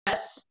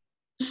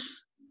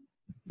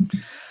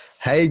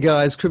Hey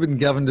guys, Kriben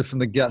Govender from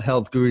the Gut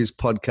Health Gurus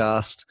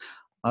podcast.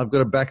 I've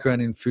got a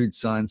background in food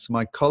science.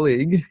 My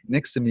colleague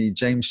next to me,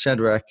 James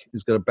Shadrach,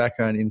 has got a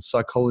background in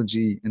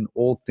psychology and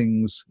all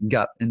things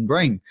gut and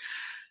brain.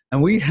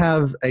 And we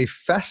have a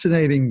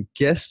fascinating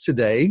guest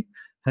today.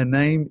 Her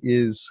name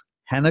is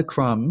Hannah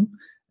Crum.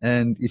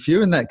 And if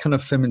you're in that kind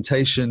of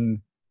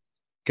fermentation,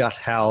 gut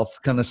health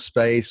kind of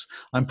space,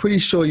 I'm pretty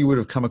sure you would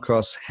have come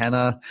across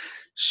Hannah.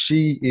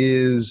 She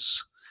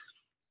is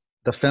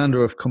the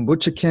founder of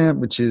Kombucha Kamp,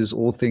 which is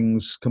all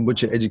things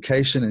kombucha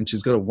education. And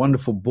she's got a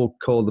wonderful book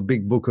called The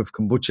Big Book of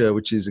Kombucha,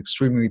 which is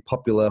extremely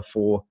popular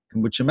for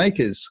kombucha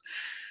makers.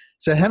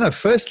 So Hannah,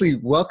 firstly,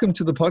 welcome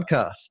to the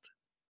podcast.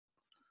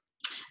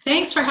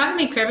 Thanks for having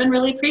me, Kriben.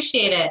 Really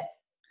appreciate it.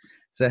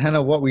 So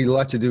Hannah, what we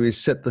like to do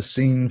is set the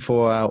scene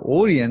for our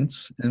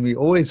audience. And we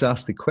always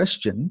ask the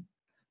question,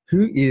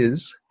 who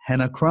is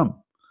Hannah Crum?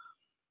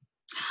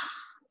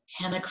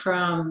 Hannah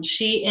Crum.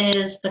 She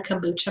is the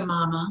Kombucha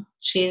Mamma.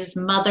 She's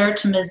mother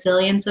to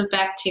mazillions of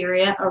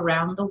bacteria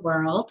around the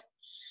world.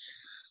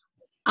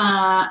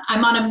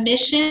 I'm on a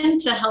mission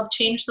to help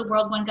change the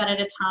world one gut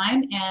at a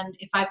time. And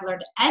if I've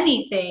learned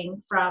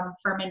anything from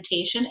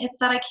fermentation, it's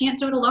that I can't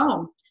do it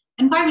alone.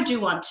 And why would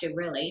you want to,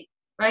 really?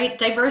 Right?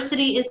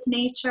 Diversity is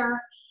nature.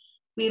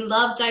 We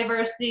love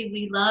diversity.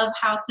 We love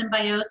how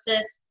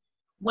symbiosis,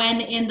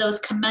 when in those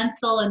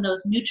commensal and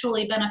those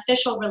mutually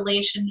beneficial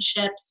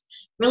relationships,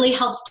 really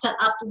helps to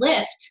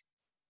uplift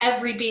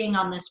every being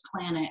on this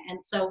planet. And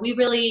so we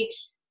really,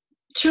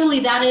 truly,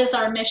 that is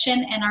our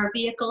mission, and our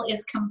vehicle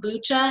is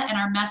kombucha, and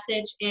our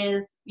message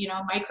is,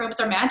 microbes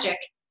are magic.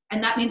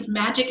 And that means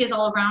magic is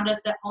all around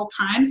us at all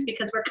times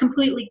because we're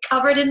completely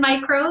covered in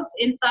microbes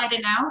inside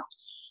and out.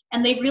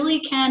 And they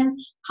really can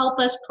help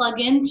us plug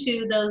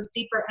into those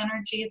deeper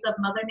energies of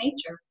Mother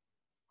Nature.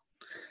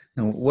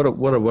 And what a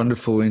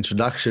wonderful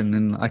introduction.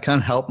 And I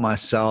can't help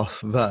myself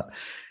but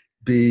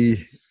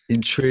be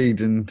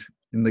intrigued and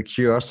in the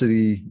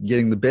curiosity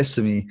getting the best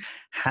of me.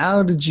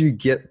 How did you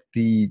get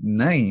the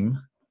name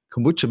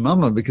Kombucha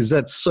Mamma? Because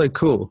that's so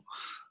cool.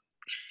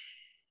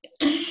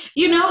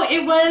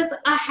 It was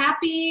a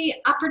happy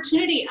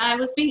opportunity. I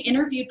was being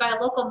interviewed by a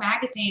local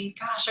magazine,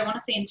 I want to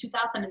say in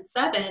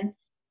 2007,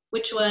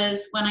 which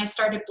was when I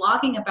started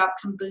blogging about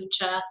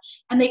kombucha,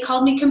 and they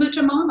called me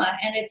Kombucha Mamma,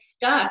 and it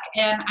stuck.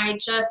 And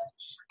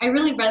I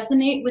really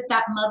resonate with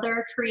that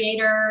mother,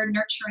 creator,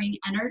 nurturing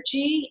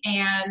energy.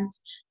 And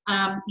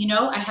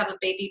I have a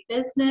baby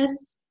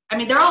business. I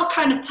mean, they're all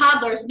kind of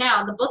toddlers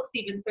now. The book's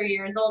even 3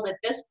 years old at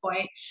this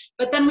point.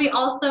 But then we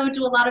also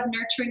do a lot of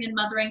nurturing and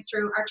mothering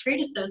through our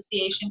trade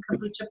association,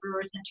 Kombucha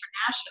Brewers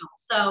International.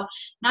 So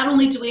not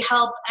only do we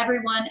help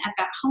everyone at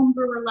that home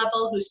brewer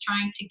level who's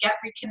trying to get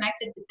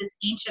reconnected with this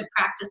ancient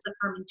practice of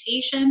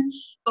fermentation,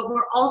 but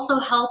we're also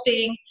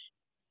helping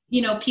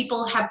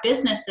people have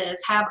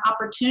businesses, have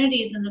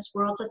opportunities in this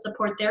world to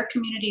support their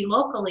community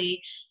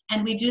locally.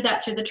 And we do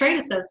that through the trade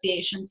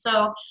association.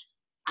 So,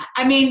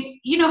 I mean,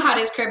 you know how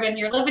it is, Kriben.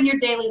 You're living your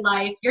daily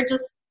life. You're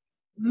just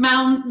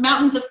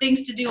mountains of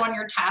things to do on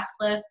your task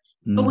list.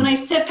 But when I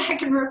sit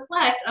back and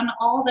reflect on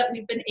all that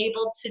we've been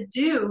able to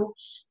do,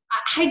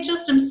 I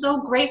just am so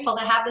grateful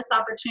to have this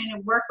opportunity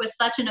to work with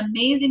such an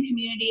amazing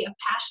community of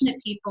passionate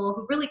people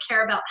who really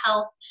care about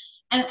health.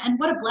 And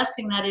what a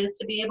blessing that is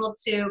to be able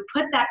to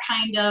put that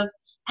kind of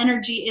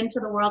energy into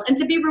the world and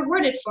to be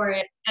rewarded for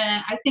it.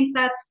 And I think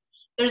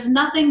there's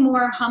nothing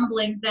more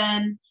humbling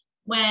than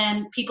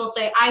when people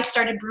say, I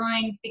started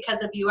brewing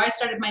because of you. I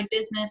started my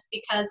business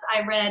because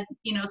I read,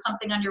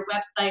 something on your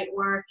website,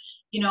 or,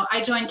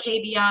 I joined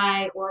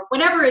KBI, or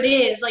whatever it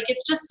is. Like,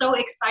 it's just so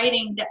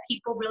exciting that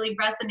people really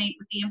resonate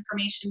with the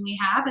information we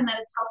have and that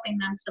it's helping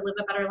them to live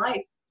a better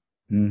life.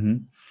 Mm-hmm.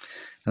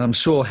 And I'm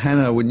sure,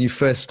 Hannah, when you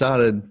first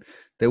started,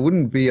 there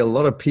wouldn't be a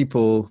lot of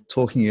people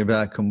talking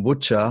about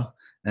kombucha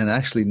and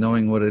actually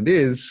knowing what it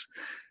is,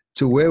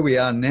 to where we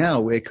are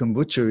now, where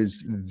kombucha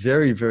is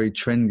very, very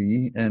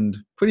trendy, and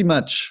pretty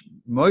much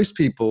most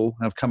people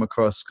have come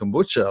across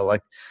kombucha.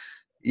 Like,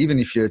 even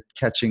if you're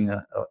catching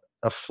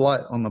a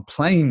flight on the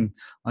plane,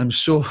 I'm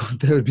sure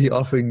they would be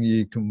offering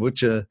you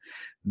kombucha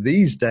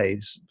these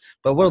days.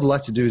 But what I'd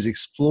like to do is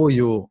explore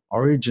your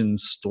origin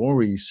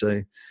story.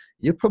 So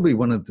you're probably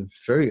one of the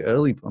very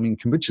early,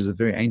 kombucha is a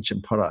very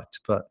ancient product,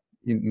 but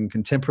in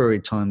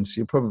contemporary times,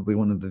 you're probably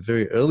one of the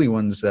very early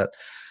ones that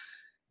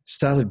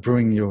started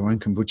brewing your own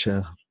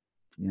kombucha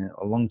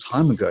a long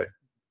time ago.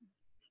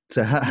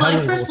 So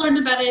I first learned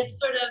about it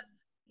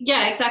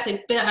yeah,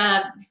 exactly. But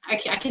I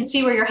can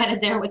see where you're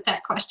headed there with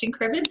that question,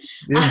 Kriben.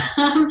 Yeah.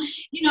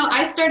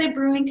 I started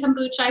brewing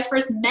kombucha. I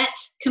first met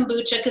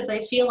kombucha because I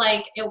feel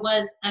like it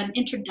was an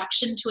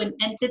introduction to an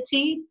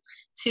entity,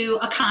 to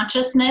a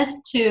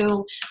consciousness,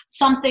 to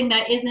something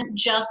that isn't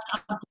just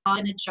a blob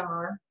in a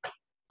jar,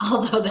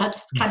 although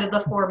that's kind of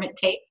the form it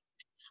takes.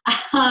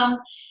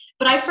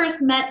 But I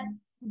first met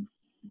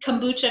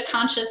kombucha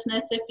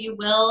consciousness, if you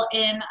will,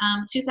 in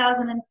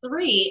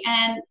 2003.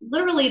 And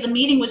literally the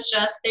meeting was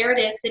just, there it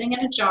is, sitting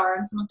in a jar,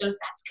 and someone goes,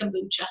 that's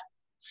kombucha.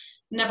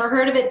 never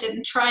heard of it,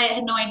 didn't try it,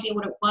 had no idea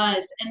what it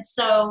was. And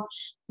so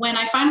when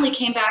I finally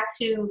came back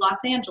to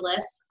Los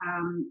Angeles,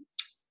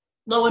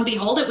 lo and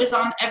behold, it was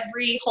on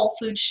every Whole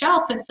Foods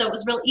shelf. And so it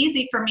was real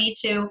easy for me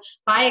to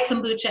buy a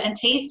kombucha and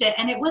taste it.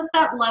 And it was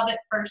that love at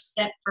first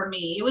sip for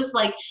me. It was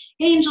like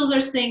angels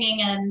are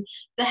singing and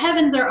the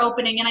heavens are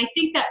opening. And I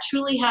think that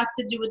truly has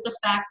to do with the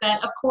fact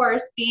that, of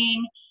course,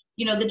 being,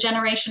 you know, the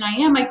generation I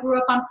am, I grew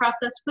up on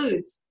processed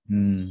foods.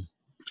 Mm.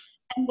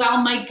 And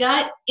while my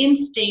gut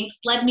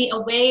instincts led me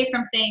away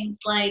from things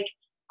like,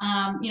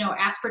 you know,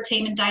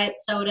 aspartame in diet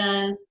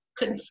sodas,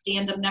 couldn't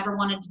stand them, never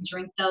wanted to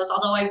drink those,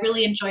 although I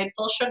really enjoyed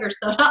full sugar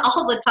soda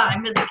all the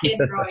time as a kid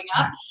growing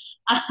up.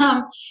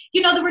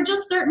 You know, there were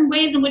just certain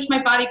ways in which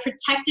my body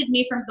protected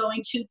me from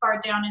going too far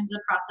down into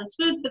processed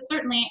foods, but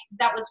certainly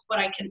that was what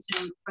I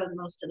consumed for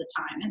most of the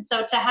time. And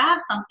so to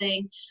have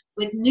something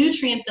with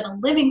nutrients in a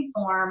living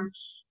form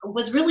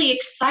was really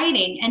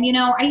exciting. And, you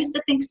know, I used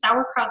to think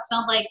sauerkraut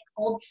smelled like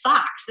old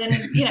socks.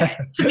 And, you know,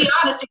 to be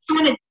honest, it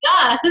kind of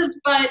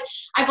does. But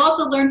I've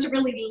also learned to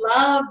really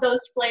love those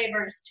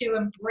flavors, to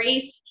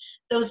embrace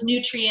those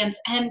nutrients.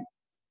 And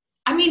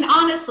I mean,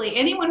 honestly,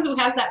 anyone who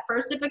has that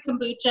first sip of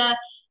kombucha,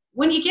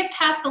 when you get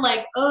past the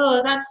like,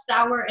 oh, that's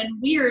sour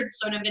and weird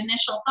sort of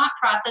initial thought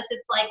process,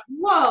 it's like,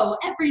 whoa,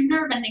 every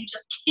nerve ending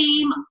just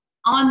came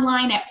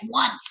online at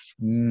once.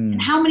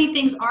 And how many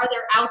things are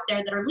there out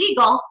there that are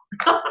legal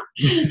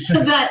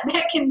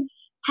that can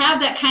have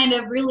that kind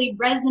of really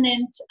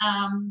resonant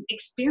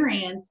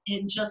experience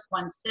in just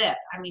one sip?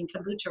 I mean,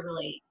 kombucha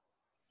really,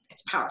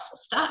 it's powerful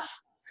stuff.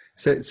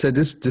 So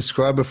just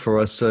describe it for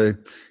us. So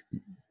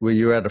were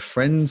you at a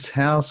friend's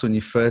house when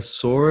you first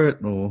saw it,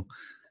 or?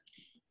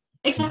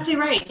 Exactly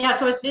right. Yeah.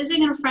 So I was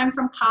visiting a friend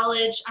from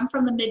college. I'm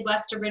from the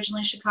Midwest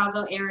originally,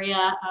 Chicago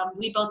area.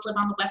 We both live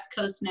on the West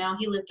Coast now.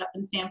 He lived up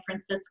in San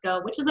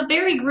Francisco, which is a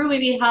very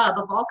groovy hub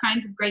of all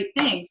kinds of great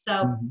things.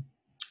 So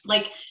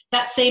like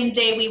that same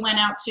day we went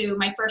out to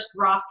my first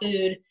raw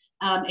food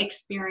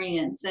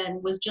experience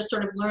and was just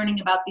sort of learning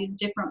about these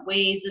different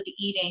ways of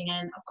eating.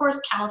 And of course,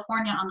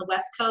 California on the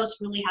West Coast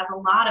really has a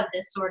lot of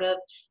this sort of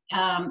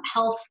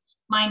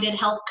health-minded,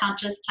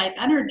 health-conscious type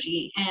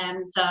energy.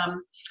 And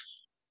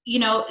you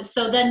know,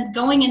 so then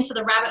going into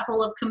the rabbit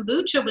hole of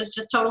kombucha was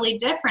just totally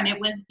different. It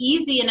was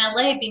easy in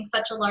LA, being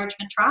such a large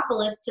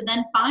metropolis, to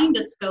then find a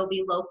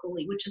Scoby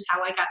locally, which is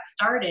how I got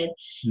started.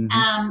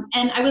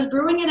 And I was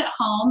brewing it at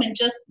home, and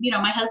just, you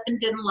know, my husband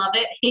didn't love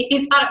it.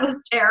 He thought it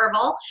was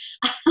terrible.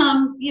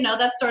 You know,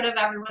 that's sort of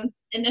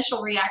everyone's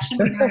initial reaction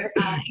when you're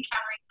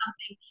encountering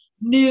something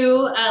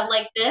new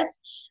like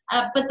this.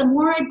 But the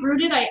more I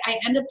brewed it, I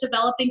ended up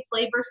developing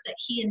flavors that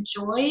he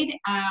enjoyed.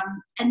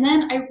 And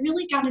then I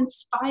really got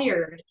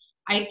inspired.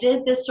 I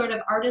did this sort of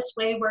artist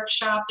way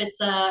workshop. It's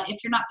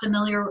if you're not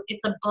familiar,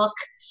 it's a book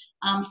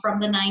from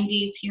the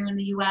 90s here in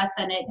the US.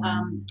 And it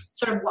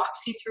sort of walks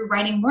you through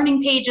writing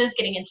morning pages,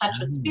 getting in touch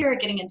with spirit,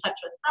 getting in touch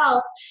with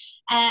self,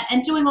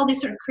 and doing all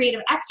these sort of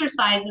creative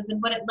exercises.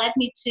 And what it led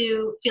me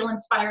to feel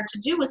inspired to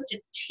do was to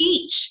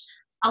teach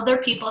other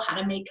people how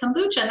to make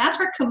kombucha. And that's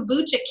where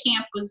Kombucha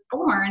Kamp was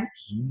born,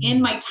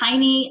 in my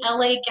tiny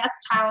LA guest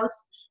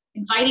house,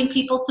 inviting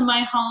people to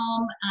my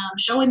home,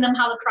 showing them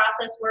how the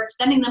process works,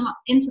 sending them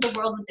into the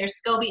world with their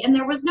Scoby. And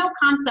there was no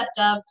concept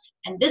of,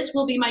 and this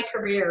will be my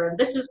career, and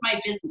this is my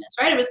business,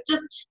 right? It was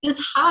just this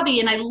hobby,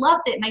 and I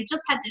loved it, and I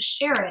just had to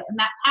share it. And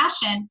that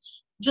passion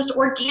just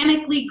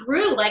organically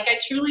grew. Like, I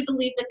truly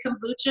believe that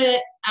kombucha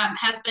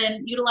has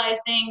been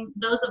utilizing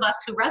those of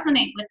us who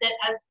resonate with it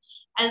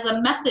as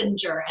a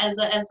messenger, as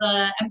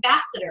a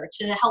ambassador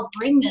to help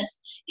bring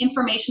this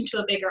information to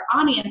a bigger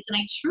audience. And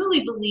I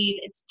truly believe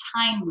it's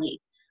timely.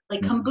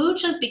 Like,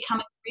 kombucha is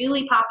becoming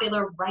really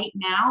popular right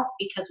now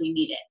because we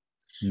need it.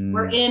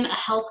 We're in a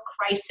health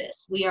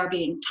crisis. We are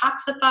being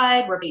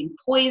toxified. We're being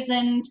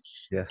poisoned.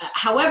 Yes.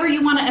 However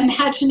you want to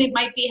imagine it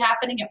might be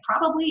happening, it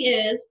probably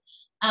is.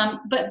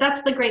 But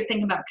that's the great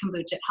thing about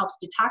kombucha. It helps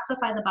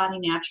detoxify the body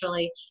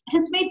naturally. And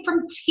it's made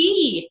from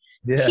tea.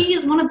 Yeah. Tea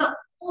is one of the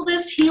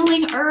oldest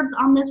healing herbs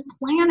on this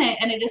planet,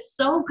 and it is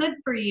so good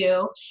for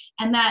you.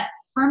 And that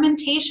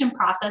fermentation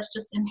process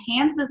just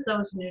enhances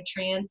those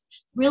nutrients,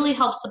 really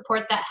helps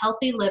support that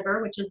healthy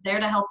liver, which is there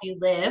to help you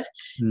live.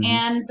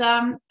 And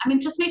I mean,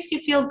 just makes you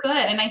feel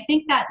good. And I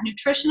think that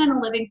nutrition in a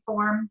living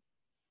form,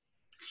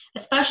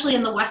 especially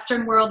in the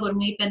Western world, when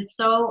we've been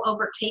so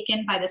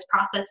overtaken by this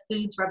processed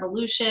foods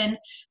revolution,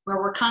 where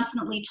we're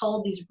constantly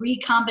told these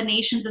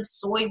recombinations of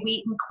soy,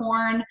 wheat, and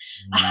corn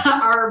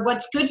are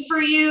what's good for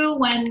you,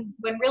 when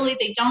really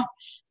they don't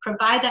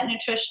provide that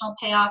nutritional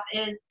payoff,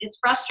 is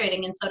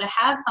frustrating. And so to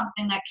have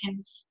something that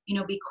can, you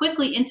know, be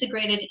quickly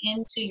integrated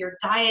into your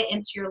diet,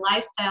 into your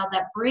lifestyle,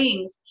 that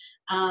brings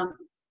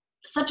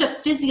such a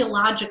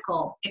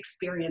physiological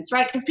experience,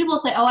 right? Because people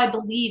say, oh, I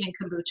believe in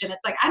kombucha. And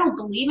it's like, I don't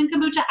believe in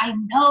kombucha. I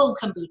know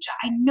kombucha.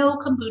 I know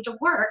kombucha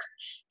works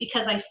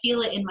because I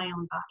feel it in my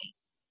own body.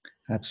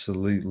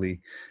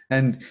 Absolutely.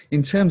 And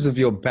in terms of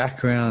your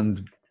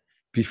background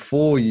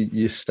before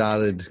you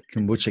started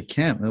Kombucha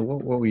Kamp,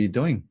 what were you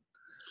doing?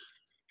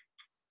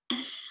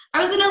 I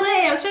was in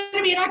LA. I was trying to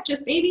to be an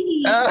actress,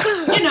 baby.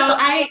 Ah. You know,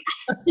 I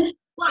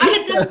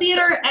had done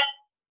theater.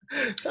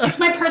 It's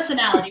my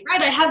personality,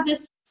 right? I have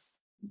this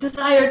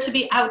desire to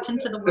be out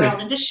into the world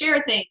and to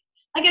share things.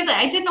 Like I said,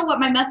 I didn't know what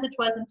my message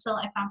was until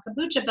I found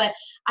kombucha, but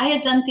I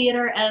had done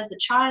theater as a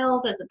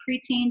child, as a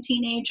preteen,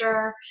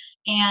 teenager,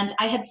 and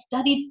I had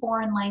studied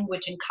foreign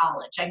language in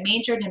college. I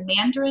majored in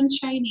Mandarin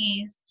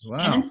Chinese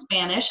and in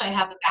Spanish. I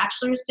have a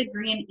bachelor's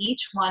degree in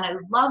each one. I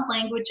love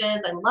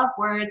languages. I love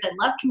words. I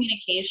love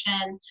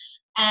communication.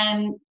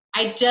 And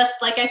I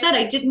just, like I said,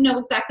 I didn't know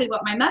exactly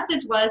what my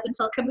message was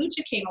until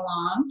kombucha came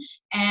along.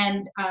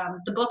 And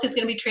the book is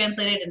going to be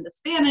translated into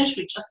Spanish.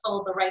 We just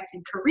sold the rights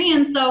in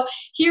Korean. So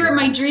here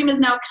my dream is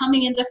now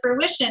coming into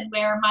fruition,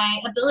 where my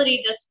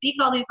ability to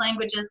speak all these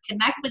languages,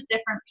 connect with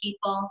different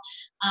people,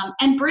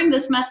 and bring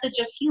this message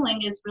of healing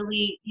is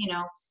really, you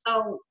know,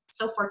 so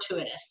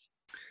fortuitous.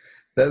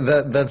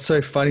 That's so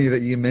funny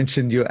that you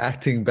mentioned your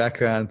acting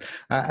background.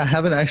 I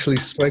haven't actually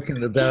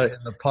spoken about it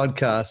in the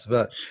podcast,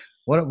 but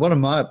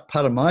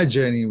part of my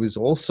journey was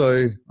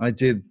also, I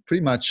did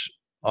pretty much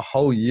a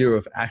whole year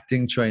of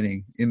acting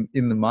training in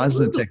the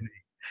Meisner technique.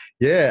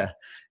 Yeah.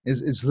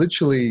 It's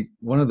literally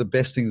one of the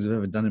best things I've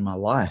ever done in my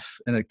life.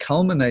 And it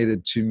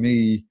culminated to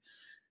me.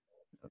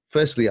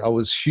 Firstly, I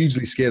was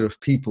hugely scared of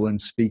people and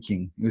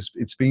speaking.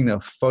 It's been a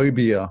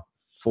phobia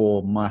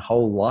for my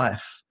whole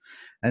life.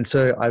 And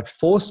so I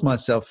forced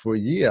myself for a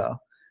year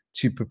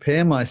to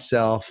prepare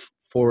myself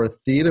for a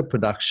theater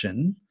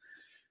production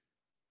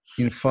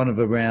in front of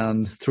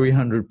around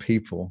 300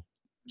 people.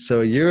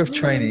 So a year of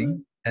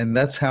training, and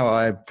that's how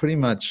I pretty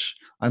much,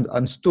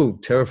 I'm still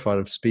terrified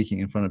of speaking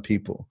in front of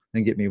people,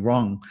 don't get me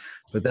wrong,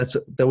 but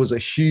that was a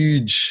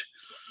huge,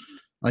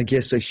 I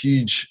guess, a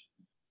huge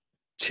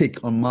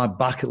tick on my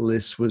bucket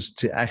list, was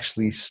to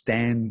actually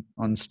stand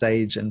on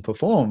stage and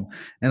perform.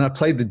 And I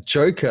played the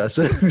Joker,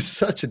 so it was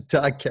such a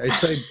dark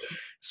character,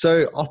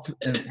 so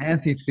an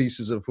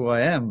antithesis of who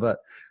I am, but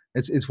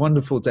it's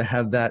wonderful to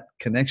have that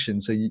connection.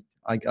 So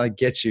I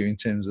get you in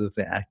terms of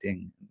the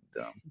acting.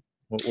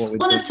 Well,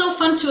 it's so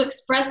fun to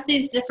express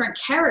these different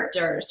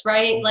characters,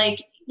 right?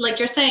 Like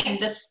you're saying,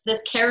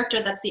 this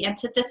character that's the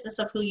antithesis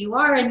of who you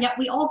are, and yet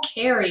we all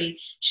carry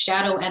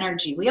shadow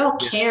energy. We all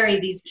carry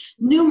these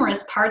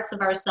numerous parts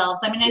of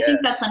ourselves. I mean, I think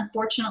that's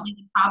unfortunately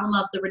the problem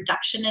of the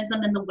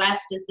reductionism in the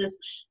West, is this,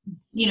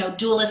 you know,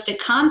 dualistic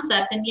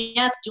concept. And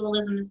yes,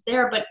 dualism is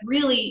there, but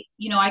really,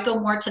 you know, I go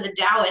more to the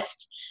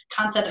Taoist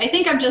concept. I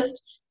think I'm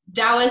just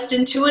Taoist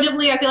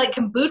intuitively. I feel like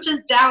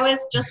kombucha's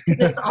Taoist just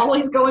because it's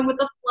always going with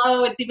the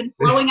flow. It's even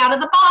flowing out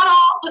of the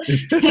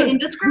bottle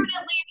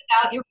indiscriminately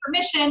without your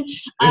permission.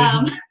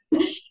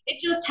 It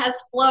just has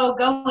flow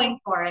going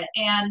for it.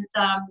 And,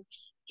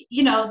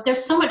 you know,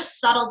 there's so much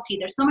subtlety,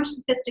 there's so much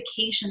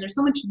sophistication, there's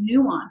so much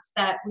nuance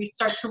that we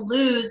start to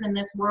lose in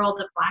this world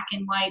of black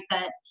and white,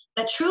 that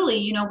truly,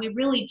 you know, we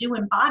really do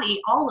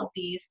embody all of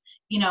these.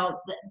 You know,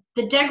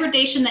 the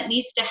degradation that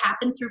needs to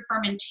happen through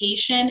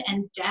fermentation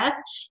and death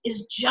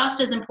is just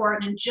as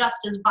important and just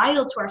as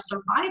vital to our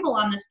survival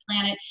on this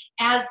planet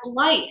as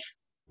life,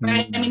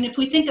 right? I mean, if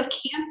we think of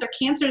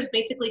cancer is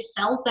basically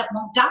cells that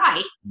won't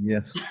die.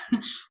 Yes.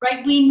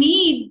 Right? We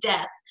need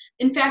death.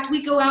 In fact,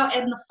 we go out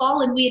in the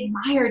fall and we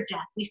admire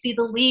death. We see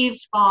the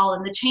leaves fall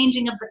and the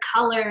changing of the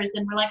colors,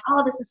 and we're like,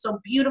 oh, this is so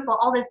beautiful,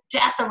 all this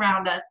death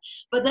around us.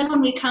 But then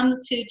when we come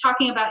to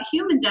talking about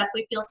human death,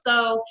 we feel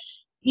so,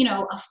 you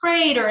know,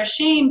 afraid or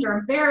ashamed or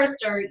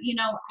embarrassed, or, you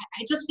know,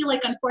 I just feel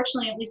like,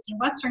 unfortunately, at least in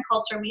Western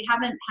culture, we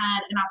haven't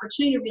had an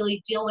opportunity to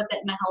really deal with it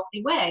in a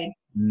healthy way.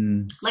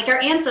 Like our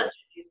ancestors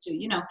used to,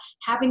 you know,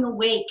 having a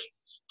wake,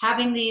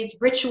 having these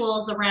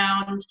rituals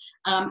around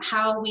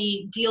how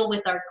we deal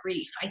with our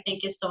grief, I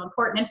think is so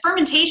important. And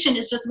fermentation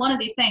is just one of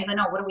these things. I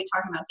know, what are we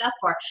talking about death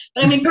for?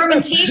 But I mean,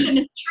 fermentation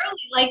is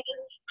truly like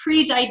this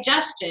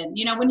pre-digestion.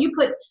 You know, when you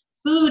put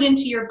food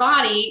into your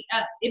body,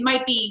 it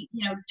might be,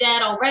 you know,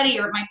 dead already,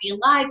 or it might be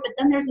alive, but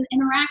then there's an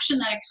interaction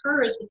that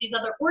occurs with these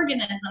other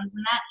organisms,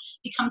 and that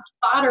becomes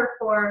fodder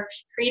for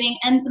creating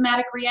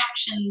enzymatic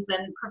reactions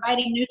and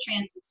providing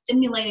nutrients and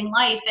stimulating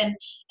life. And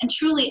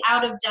truly,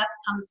 out of death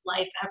comes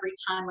life every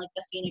time, like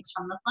the phoenix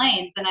from the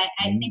flames. And I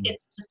think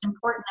it's just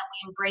important that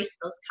we embrace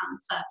those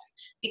concepts,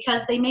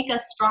 because they make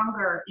us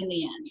stronger in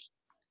the end.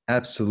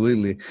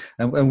 Absolutely.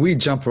 And we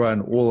jump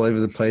around all over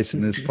the place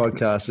in this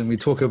podcast, and we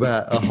talk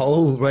about a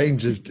whole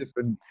range of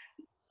different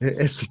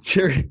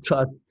esoteric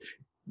type.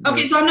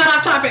 Okay, so I'm not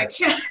off topic.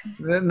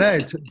 No,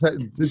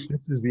 this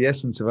is the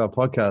essence of our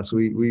podcast.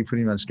 We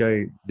pretty much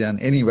go down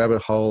any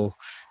rabbit hole.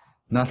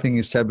 Nothing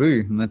is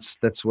taboo, and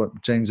that's what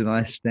James and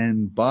I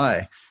stand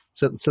by.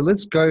 So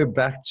let's go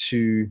back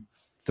to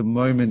the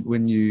moment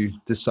when you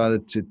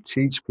decided to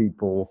teach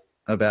people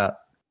about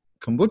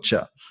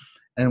kombucha.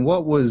 And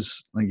what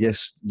was, I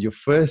guess, your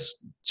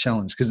first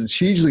challenge? Because it's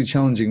hugely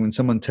challenging when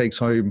someone takes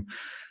home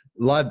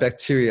live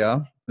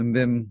bacteria and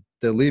then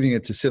they're leaving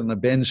it to sit on a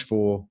bench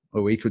for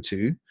a week or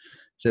two.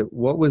 So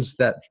what was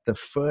the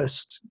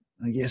first,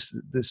 I guess,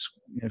 this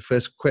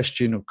first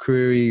question or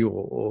query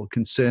or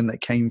concern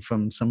that came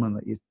from someone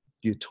that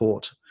you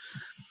taught?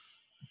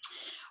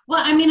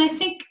 Well, I mean, I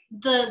think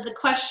the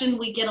question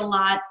we get a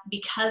lot,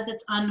 because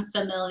it's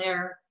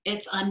unfamiliar,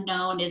 it's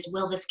unknown, is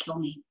will this kill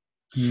me?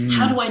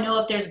 How do I know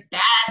if there's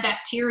bad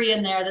bacteria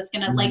in there that's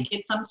going to, like,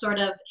 it's some sort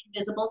of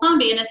invisible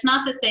zombie? And it's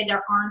not to say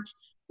there aren't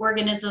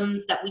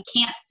organisms that we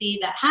can't see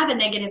that have a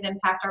negative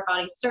impact on our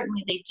bodies.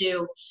 Certainly they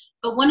do.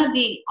 But one of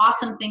the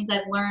awesome things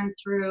I've learned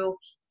through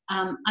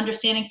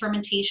understanding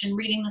fermentation,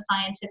 reading the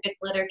scientific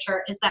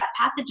literature, is that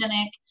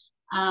pathogenic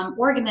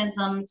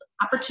organisms,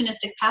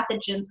 opportunistic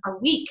pathogens, are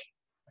weak.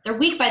 They're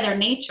weak by their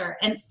nature.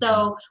 And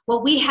so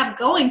what we have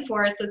going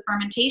for us with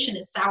fermentation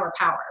is sour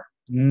power,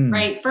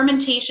 right?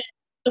 Fermentation.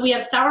 So we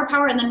have sour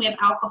power, and then we have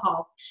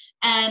alcohol.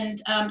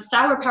 And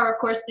sour power, of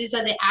course, these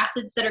are the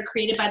acids that are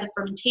created by the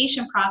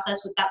fermentation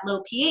process with that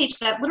low pH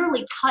that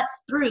literally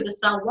cuts through the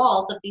cell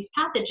walls of these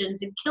pathogens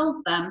and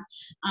kills them,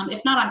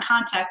 if not on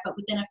contact, but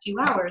within a few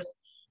hours.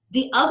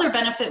 The other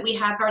benefit we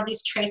have are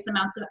these trace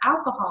amounts of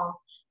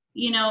alcohol.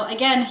 You know,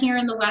 again, here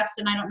in the West,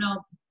 and I don't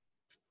know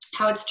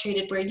how it's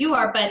treated where you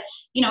are, but,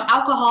 you know,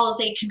 alcohol is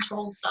a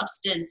controlled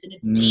substance, and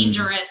it's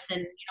dangerous, and,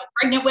 you know,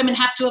 pregnant women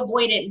have to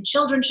avoid it, and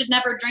children should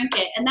never drink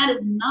it. And that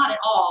is not at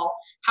all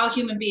how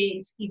human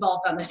beings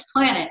evolved on this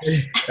planet.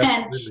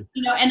 And,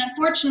 you know, and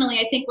unfortunately,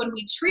 I think when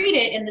we treat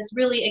it in this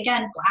really,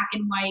 again, black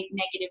and white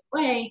negative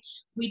way,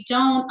 we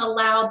don't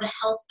allow the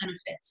health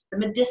benefits, the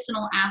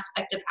medicinal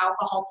aspect of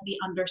alcohol to be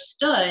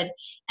understood.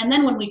 And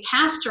then when we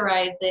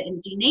pasteurize it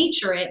and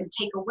denature it and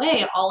take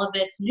away all of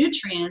its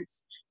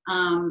nutrients,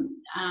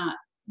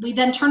 we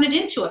then turn it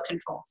into a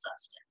controlled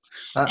substance.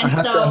 I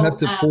have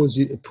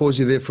to pause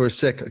you there for a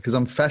second, because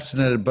I'm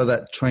fascinated by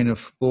that train of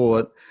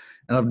thought,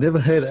 and I've never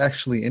heard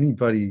actually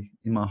anybody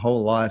in my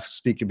whole life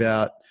speak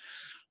about,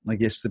 I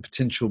guess, the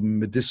potential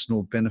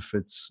medicinal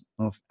benefits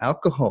of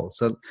alcohol.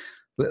 So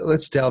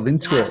let's delve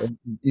into it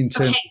in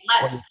terms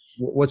of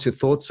what's your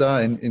thoughts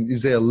are, and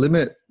is there a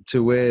limit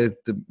to where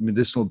the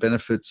medicinal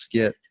benefits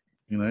get,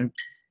 you know,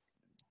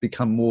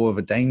 become more of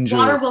a danger?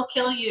 Water will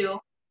kill you.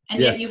 And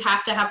yet you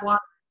have to have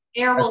water.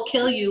 Air will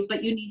kill you,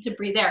 but you need to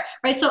breathe air,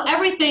 right? So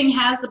everything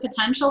has the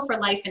potential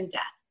for life and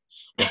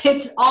death.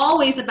 It's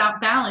always about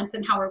balance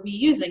and how are we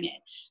using it.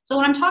 So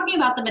when I'm talking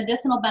about the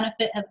medicinal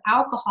benefit of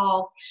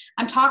alcohol,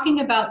 I'm talking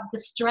about the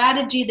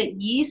strategy that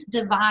yeast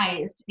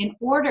devised in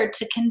order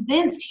to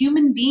convince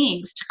human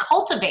beings to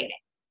cultivate it.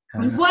 I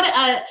mean, what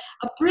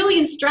a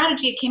brilliant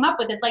strategy it came up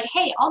with. It's like,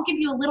 hey, I'll give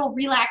you a little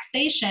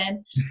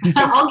relaxation.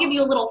 I'll give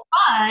you a little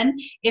fun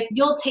if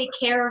you'll take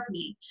care of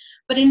me.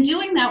 But in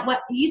doing that,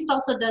 what yeast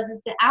also does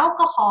is the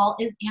alcohol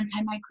is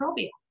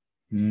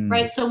antimicrobial,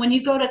 right? So when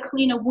you go to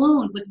clean a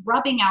wound with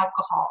rubbing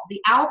alcohol,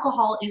 the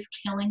alcohol is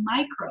killing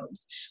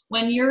microbes.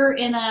 When you're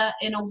in a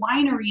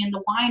winery and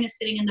the wine is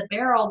sitting in the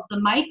barrel,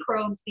 the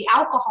microbes, the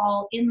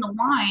alcohol in the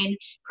wine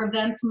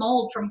prevents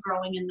mold from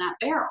growing in that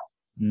barrel.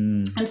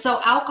 And so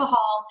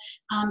alcohol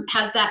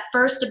has that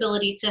first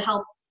ability to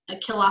help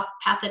kill off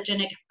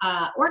pathogenic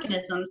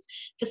organisms.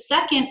 The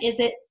second is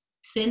it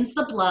thins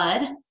the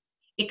blood.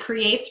 It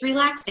creates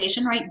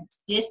relaxation, right?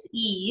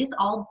 Dis-ease.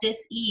 All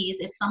dis-ease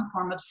is some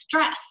form of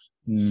stress.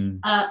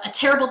 A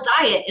terrible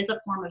diet is a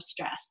form of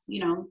stress.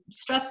 You know,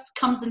 stress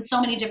comes in so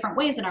many different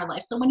ways in our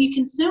life. So when you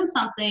consume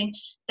something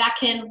that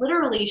can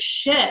literally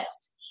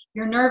shift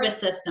your nervous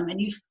system, and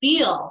you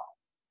feel,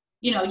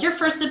 you know, your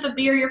first sip of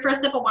beer, your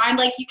first sip of wine,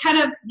 like you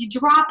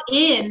drop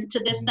into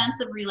this sense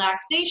of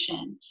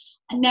relaxation.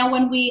 And now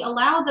when we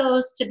allow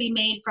those to be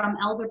made from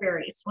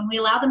elderberries, when we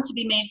allow them to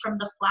be made from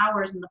the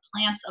flowers and the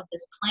plants of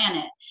this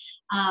planet,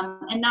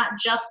 and not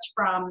just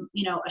from,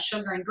 you know, a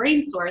sugar and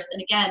grain source,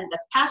 and again,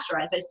 that's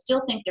pasteurized, I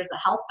still think there's a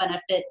health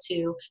benefit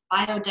to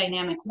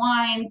biodynamic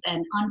wines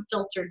and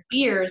unfiltered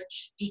beers,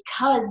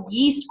 because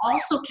yeast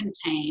also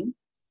contain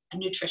a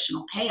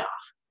nutritional payoff.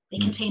 They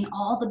contain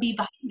all the B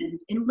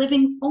vitamins in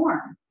living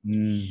form.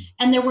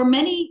 And there were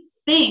many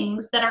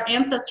things that our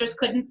ancestors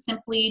couldn't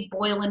simply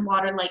boil in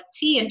water like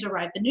tea and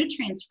derive the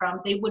nutrients from.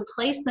 They would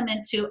place them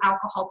into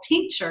alcohol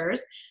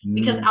tinctures,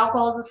 because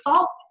alcohol is a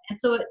solvent. And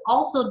so it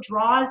also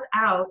draws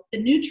out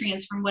the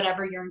nutrients from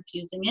whatever you're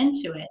infusing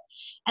into it.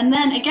 And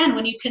then again,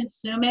 when you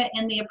consume it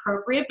in the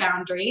appropriate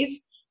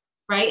boundaries,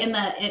 right,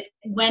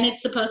 when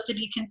it's supposed to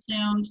be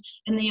consumed,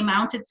 in the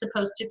amount it's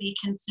supposed to be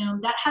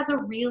consumed, that has a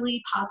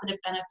really positive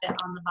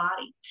benefit on the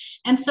body.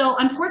 And so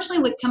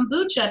unfortunately with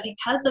kombucha,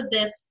 because of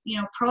this, you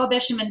know,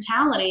 prohibition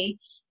mentality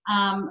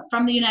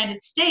from the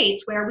United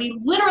States, where we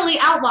literally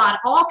outlawed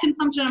all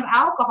consumption of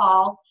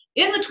alcohol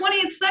in the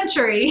 20th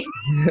century,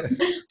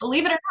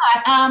 believe it or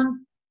not,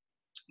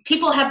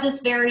 people have this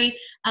very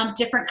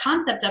different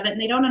concept of it, and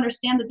they don't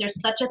understand that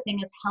there's such a thing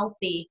as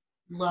healthy,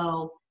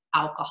 low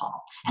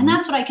alcohol. And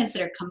that's what I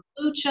consider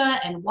kombucha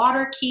and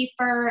water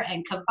kefir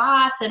and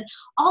Kvass and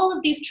all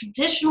of these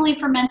traditionally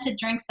fermented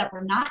drinks that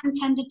were not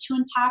intended to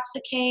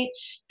intoxicate,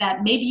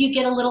 that maybe you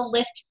get a little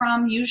lift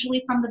from,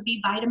 usually from the B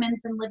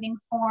vitamins in living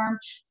form.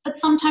 But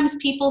sometimes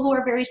people who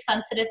are very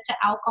sensitive to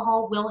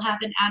alcohol will have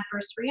an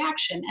adverse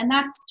reaction. And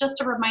that's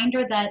just a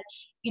reminder that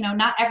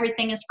not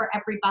everything is for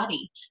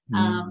everybody.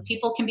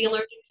 People can be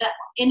allergic to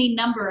any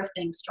number of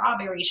things,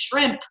 strawberries,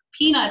 shrimp,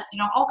 peanuts,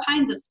 all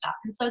kinds of stuff.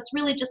 And so it's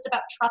really just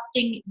about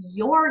trusting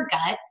your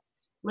gut,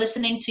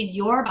 listening to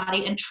your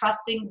body, and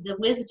trusting the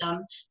wisdom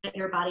that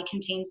your body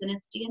contains in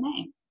its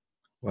DNA.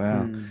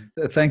 Wow.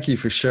 Thank you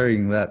for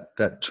sharing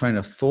that train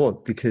of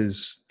thought,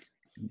 because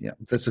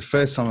that's the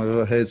first time I've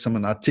ever heard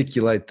someone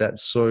articulate that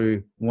so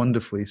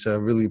wonderfully. So I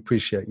really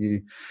appreciate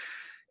you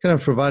kind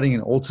of providing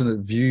an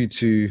alternate view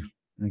to,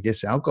 I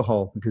guess,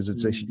 alcohol, because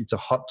it's a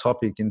hot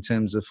topic in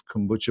terms of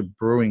kombucha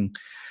brewing.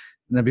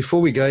 Now,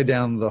 before we go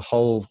down the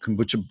whole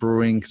kombucha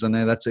brewing, because I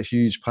know that's a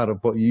huge part of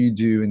what you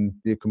do in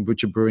the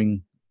Kombucha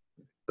Brewing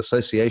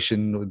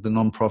Association, with the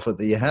nonprofit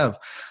that you have,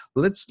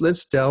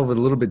 let's delve a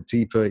little bit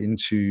deeper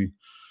into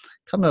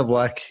kind of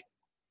like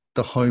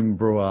the home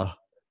brewer,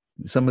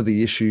 some of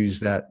the issues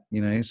that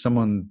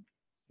someone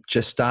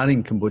just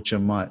starting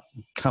kombucha might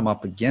come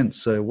up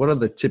against. So what are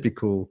the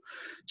typical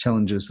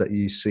challenges that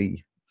you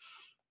see?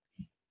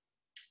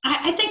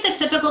 I think the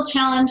typical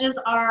challenges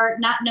are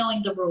not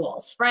knowing the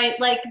rules, right?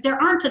 Like, there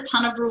aren't a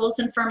ton of rules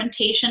in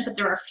fermentation, but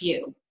there are a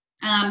few.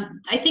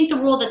 I think the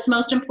rule that's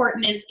most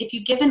important is, if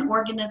you give an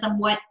organism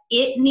what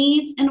it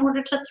needs in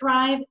order to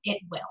thrive,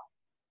 it will.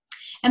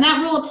 And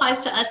that rule applies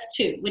to us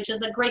too, which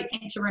is a great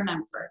thing to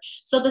remember.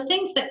 So the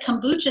things that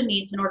kombucha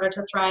needs in order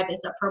to thrive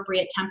is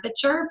appropriate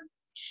temperature.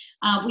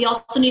 We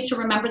also need to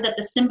remember that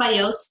the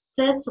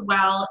symbiosis,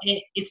 while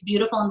it's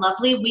beautiful and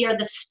lovely, we are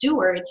the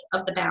stewards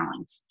of the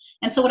balance.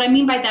 And so what I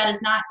mean by that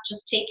is not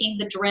just taking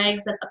the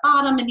dregs at the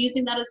bottom and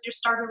using that as your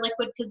starter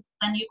liquid, because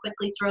then you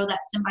quickly throw that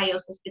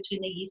symbiosis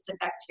between the yeast and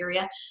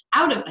bacteria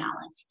out of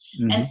balance.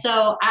 And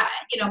so,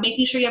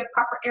 making sure you have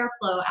proper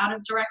airflow, out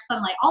of direct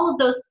sunlight, all of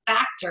those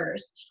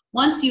factors.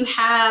 Once you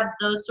have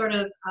those sort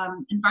of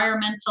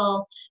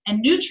environmental and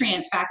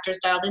nutrient factors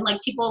dialed in,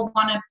 like, people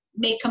want to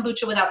make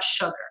kombucha without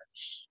sugar.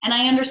 And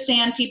I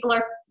understand people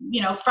are,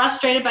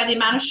 frustrated by the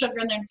amount of sugar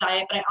in their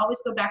diet, but I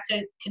always go back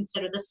to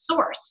consider the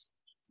source.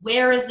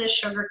 Where is this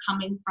sugar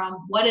coming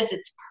from? What is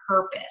its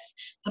purpose?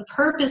 The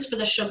purpose for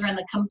the sugar in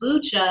the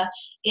kombucha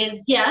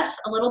is, yes,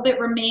 a little bit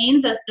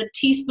remains as the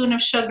teaspoon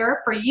of sugar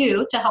for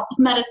you to help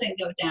the medicine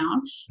go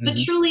down, but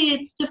truly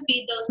it's to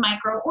feed those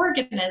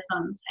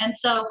microorganisms. And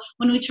so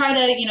when we try to,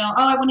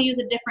 I want to use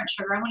a different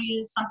sugar, I want to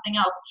use something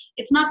else,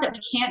 it's not that we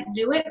can't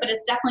do it, but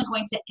it's definitely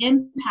going to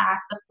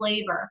impact the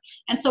flavor.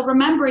 And so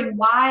remembering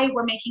why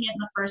we're making it in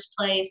the first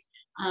place,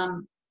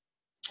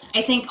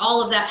 I think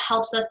all of that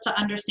helps us to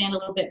understand a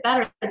little bit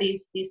better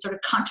these sort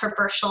of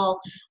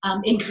controversial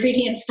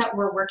ingredients that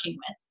we're working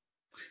with.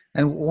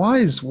 And why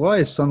is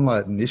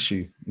sunlight an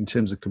issue in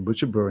terms of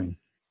kombucha brewing?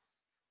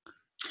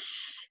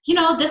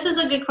 This is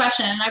a good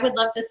question, and I would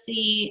love to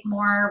see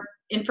more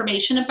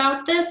information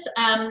about this.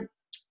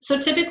 So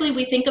typically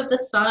we think of the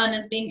sun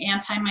as being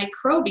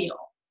antimicrobial,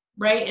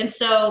 right? And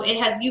so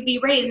it has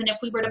UV rays, and if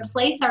we were to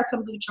place our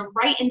kombucha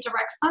right in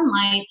direct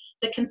sunlight,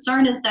 the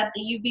concern is that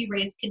the UV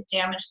rays could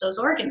damage those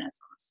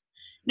organisms.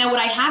 Now, what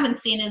I haven't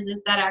seen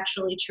is that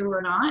actually true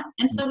or not?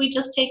 And so we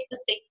just take the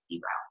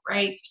safety route,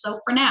 right? So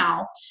for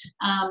now,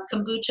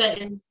 kombucha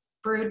is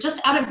brewed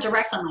just out of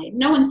direct sunlight.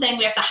 No one's saying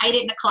we have to hide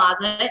it in a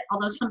closet,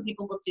 although some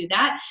people will do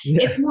that.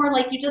 Yeah. It's more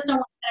like you just don't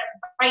want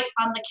it right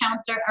on the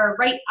counter or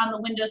right on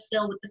the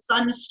windowsill with the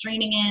sun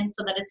streaming in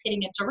so that it's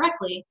hitting it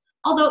directly.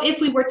 Although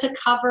if we were to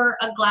cover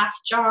a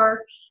glass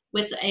jar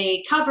with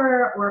a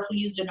cover, or if we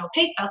used an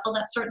opaque vessel,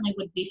 that certainly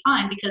would be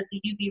fine because the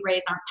UV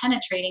rays aren't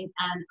penetrating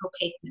an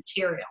opaque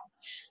material.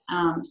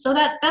 So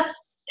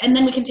that's, and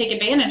then we can take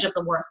advantage of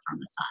the warmth from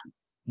the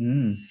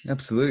sun.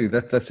 Absolutely.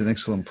 That's an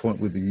excellent point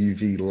with the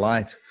UV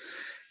light.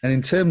 And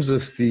in terms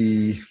of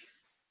the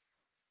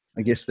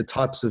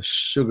types of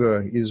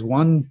sugar, is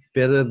one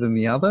better than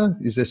the other?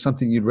 Is there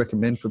something you'd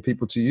recommend for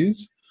people to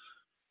use?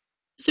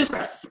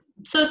 Sucrose.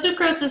 So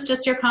sucrose is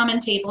just your common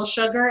table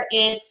sugar.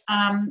 It's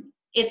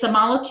a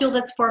molecule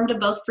that's formed of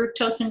both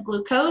fructose and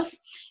glucose,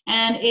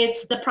 and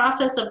it's the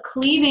process of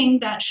cleaving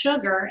that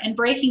sugar and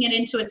breaking it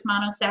into its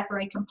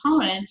monosaccharide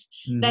components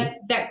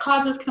that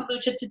causes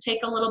kombucha to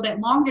take a little bit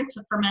longer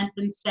to ferment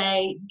than,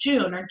 say,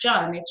 June or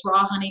Jun, its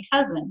raw honey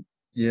cousin.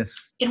 Yes.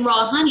 In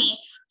raw honey,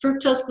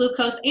 fructose,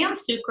 glucose, and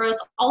sucrose,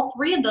 all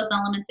three of those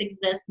elements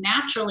exist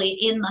naturally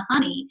in the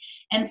honey.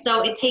 And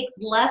so it takes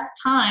less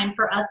time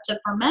for us to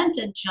ferment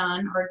a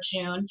Jun or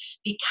June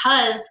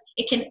because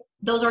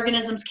those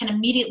organisms can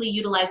immediately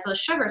utilize those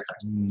sugar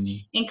sources.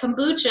 In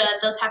kombucha,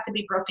 those have to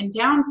be broken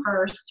down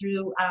first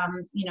through,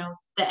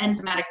 the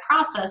enzymatic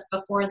process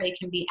before they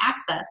can be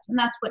accessed. And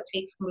that's what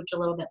takes kombucha a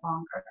little bit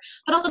longer.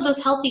 But also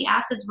those healthy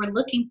acids we're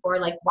looking for,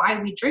 like why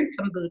we drink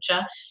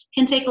kombucha,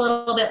 can take a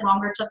little bit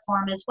longer to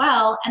form as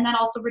well. And that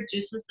also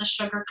reduces the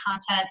sugar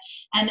content.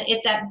 And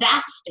it's at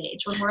that stage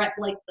when we're at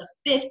like the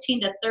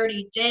 15 to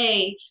 30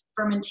 day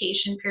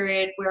fermentation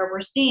period where we're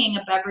seeing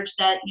a beverage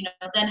that,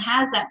 then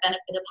has that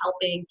benefit of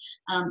helping,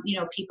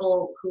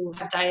 people who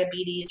have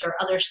diabetes or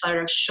other sort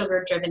of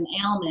sugar-driven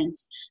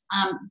ailments.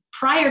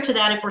 Prior to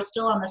that, if we're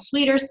still on the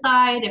sweeter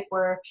side, if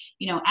we're,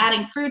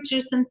 adding fruit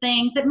juice and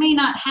things, it may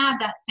not have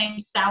that same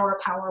sour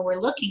power we're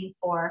looking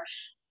for.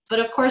 But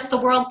of course, the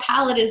world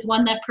palate is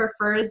one that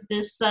prefers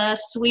this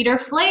sweeter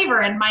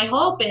flavor. And my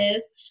hope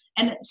is,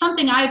 and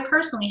something I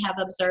personally have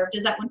observed,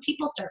 is that when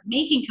people start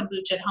making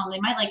kombucha at home, they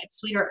might like it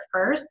sweeter at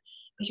first,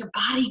 but your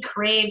body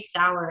craves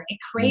sour. It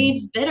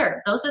craves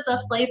bitter. Those are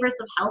the flavors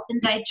of health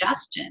and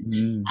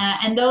digestion.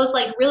 And those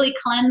like really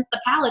cleanse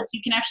the palate, so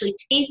you can actually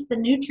taste the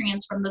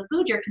nutrients from the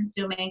food you're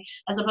consuming,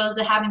 as opposed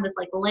to having this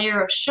like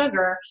layer of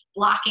sugar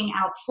blocking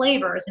out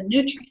flavors and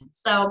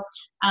nutrients. So,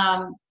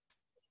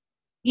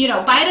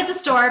 buy it at the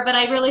store, but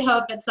I really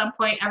hope at some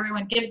point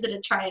everyone gives it a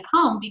try at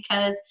home,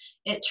 because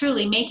it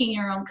truly, making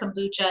your own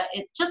kombucha,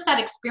 it's just that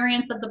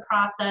experience of the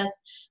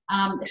process,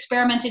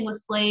 experimenting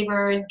with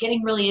flavors,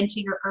 getting really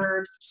into your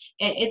herbs.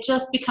 It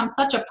just becomes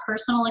such a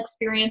personal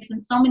experience.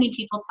 And so many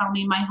people tell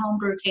me my home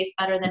brew tastes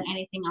better than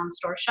anything on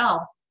store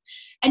shelves.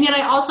 And yet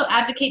I also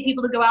advocate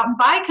people to go out and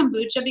buy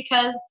kombucha,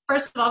 because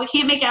first of all, we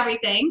can't make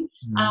everything.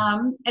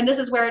 And this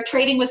is where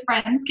trading with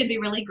friends can be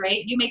really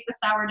great. You make the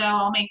sourdough,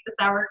 I'll make the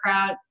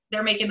sauerkraut.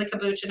 They're making the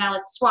kombucha, now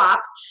let's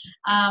swap.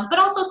 But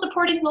also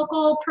supporting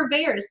local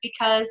purveyors,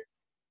 because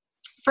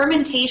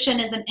fermentation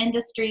is an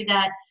industry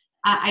that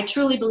I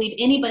truly believe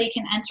anybody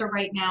can enter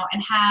right now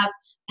and have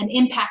an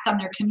impact on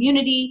their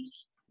community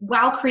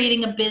while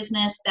creating a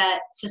business that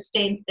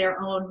sustains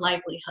their own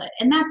livelihood.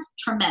 And that's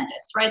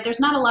tremendous, right? There's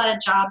not a lot of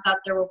jobs out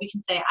there where we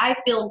can say, I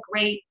feel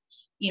great,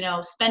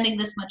 spending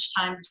this much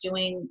time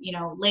doing,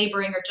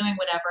 laboring or doing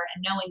whatever,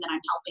 and knowing that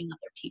I'm helping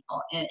other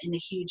people in a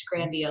huge,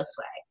 grandiose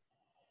way.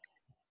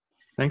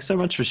 Thanks so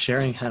much for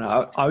sharing,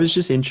 Hannah. I was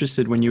just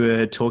interested when you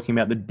were talking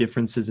about the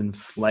differences in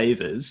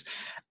flavors.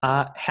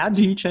 How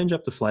do you change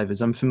up the flavors?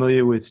 I'm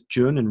familiar with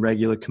Jun and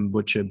regular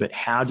kombucha, but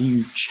how do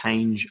you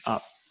change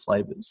up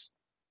flavors?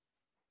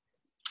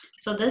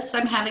 So this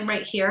I'm having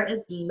right here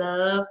is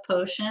Love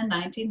Potion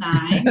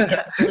 99.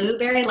 It's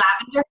blueberry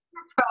lavender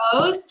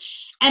rose,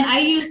 and I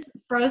use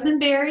frozen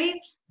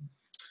berries,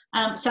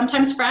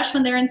 sometimes fresh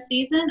when they're in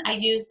season. I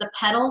use the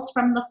petals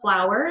from the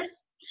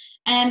flowers.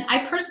 And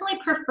I personally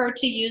prefer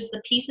to use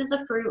the pieces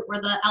of fruit or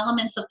the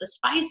elements of the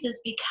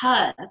spices,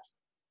 because,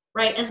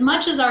 right, as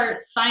much as our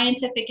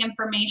scientific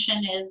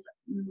information is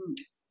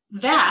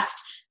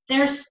vast,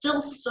 there's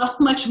still so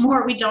much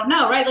more we don't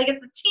know, right? Like,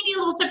 it's a teeny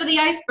little tip of the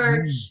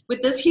iceberg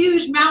with this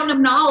huge mountain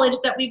of knowledge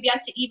that we've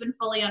yet to even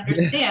fully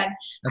understand.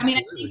 I mean,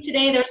 I think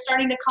today they're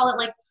starting to call it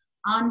like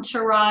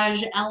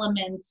entourage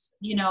elements,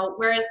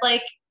 whereas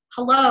like,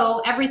 hello,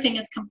 everything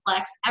is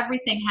complex.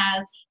 Everything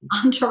has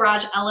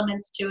entourage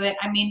elements to it.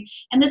 I mean,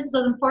 and this is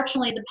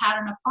unfortunately the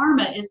pattern of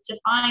pharma, is to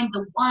find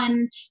the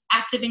one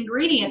active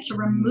ingredient, to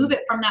remove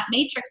it from that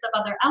matrix of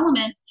other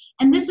elements.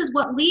 And this is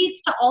what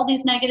leads to all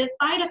these negative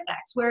side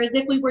effects. Whereas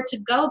if we were to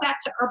go back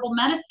to herbal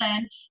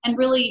medicine and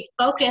really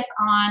focus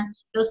on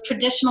those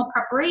traditional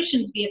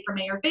preparations, be it from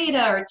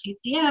Ayurveda or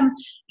TCM,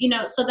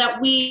 so that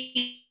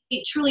we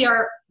truly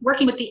are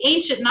working with the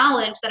ancient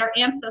knowledge that our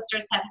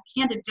ancestors have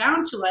handed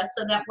down to us,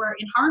 so that we're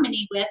in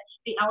harmony with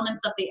the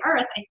elements of the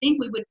earth, I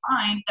think we would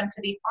find them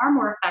to be far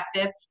more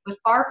effective with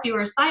far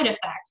fewer side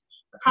effects.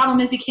 The problem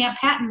is you can't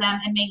patent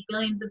them and make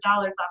billions of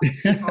dollars off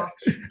of people.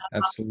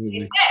 Absolutely.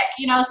 Sick,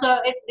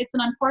 so it's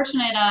an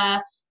unfortunate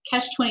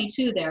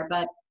catch-22 there,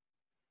 but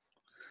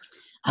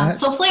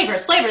so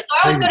flavors. So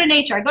I always go to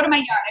nature. I go to my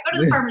yard. I go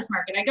to the farmer's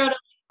market. I go to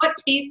what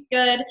tastes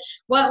good,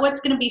 what's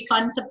going to be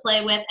fun to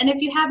play with. And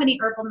if you have any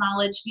herbal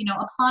knowledge,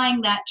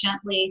 applying that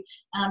gently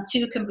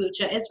to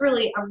kombucha is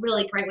really a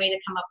really great way to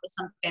come up with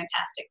some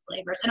fantastic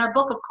flavors. And our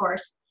book, of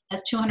course,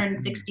 has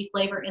 260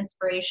 flavor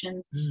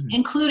inspirations,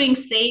 including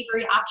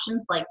savory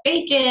options like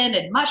bacon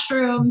and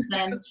mushrooms.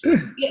 And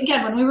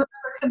again, when we remember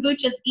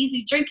kombucha's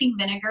easy drinking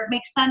vinegar, it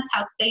makes sense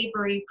how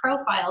savory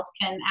profiles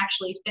can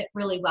actually fit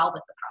really well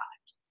with the product.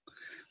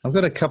 I've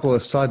got a couple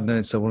of side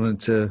notes I wanted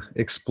to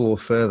explore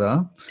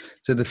further.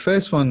 So the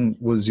first one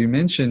was, you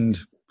mentioned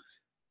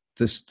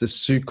the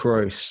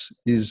sucrose.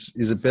 Is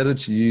it better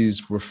to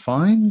use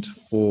refined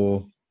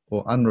or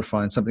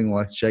unrefined, something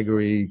like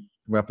jaggery,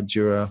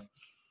 rapadura?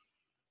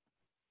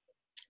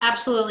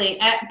 Absolutely.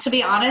 To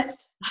be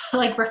honest,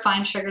 like,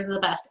 refined sugars are the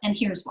best, and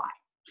here's why.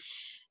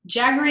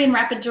 Jaggery and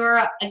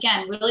rapadura,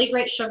 again, really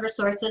great sugar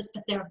sources,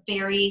 but they're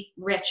very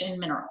rich in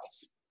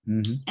minerals.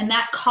 And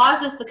that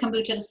causes the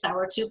kombucha to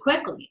sour too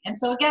quickly. And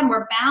so again,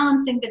 we're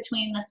balancing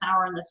between the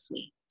sour and the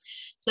sweet.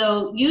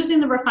 So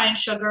using the refined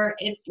sugar,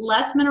 it's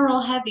less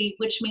mineral heavy,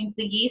 which means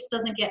the yeast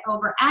doesn't get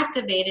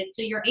overactivated.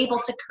 So you're able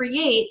to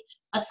create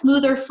a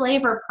smoother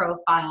flavor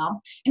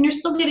profile, and you're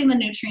still getting the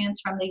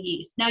nutrients from the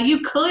yeast. Now, you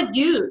could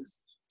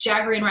use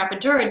jaggery and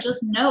rapadura,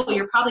 just know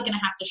you're probably going to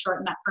have to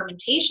shorten that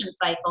fermentation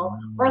cycle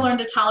or learn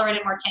to tolerate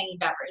a more tangy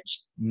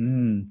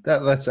beverage.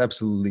 That's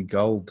absolutely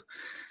gold.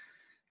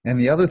 And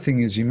the other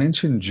thing is, you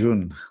mentioned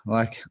Jun.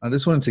 Like, I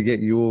just wanted to get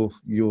your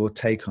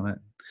take on it,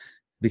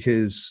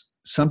 because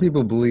some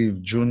people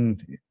believe Jun,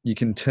 you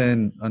can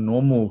turn a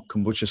normal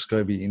kombucha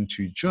Scoby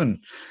into Jun.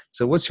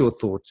 So what's your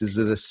thoughts? Is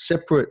it a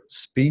separate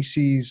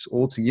species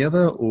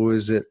altogether, or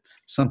is it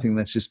something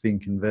that's just being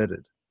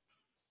converted?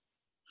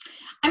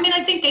 I mean,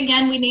 I think,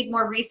 again, we need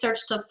more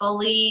research to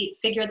fully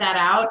figure that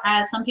out.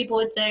 As some people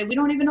would say, we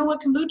don't even know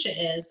what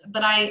kombucha is,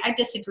 but I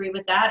disagree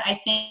with that. I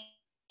think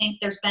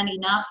there's been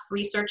enough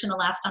research in the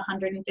last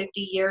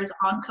 150 years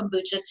on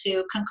kombucha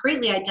to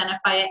concretely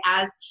identify it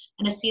as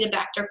an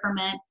acetobacter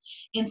ferment.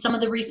 In some of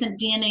the recent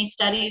DNA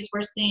studies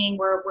we're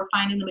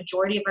finding the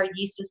majority of our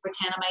yeast is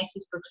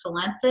Brettanomyces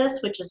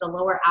bruxellensis, which is a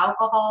lower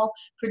alcohol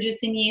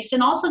producing yeast,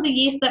 and also the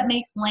yeast that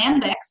makes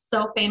lambics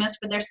so famous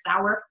for their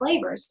sour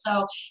flavors.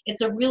 So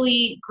it's a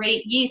really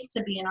great yeast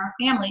to be in our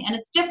family, and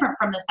it's different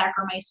from the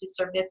Saccharomyces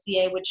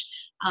cerevisiae, which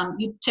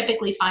you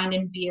typically find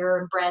in beer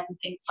and bread and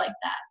things like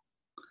that.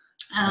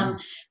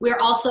 We're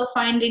also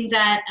finding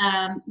that,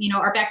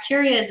 our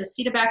bacteria is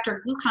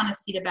Acetobacter,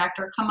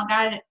 Gluconacetobacter,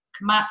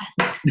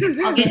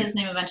 I'll get his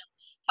name eventually,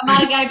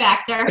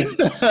 Kamagayibacter,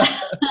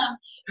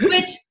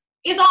 which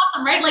is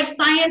awesome, right? Like,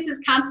 science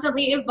is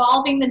constantly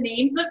evolving the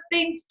names of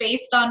things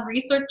based on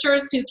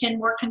researchers who can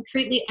more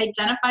concretely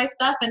identify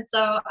stuff. And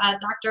so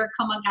Dr.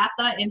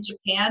 Komagata in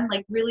Japan,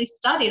 really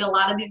studied a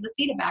lot of these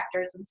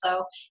acetobacters. And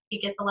so he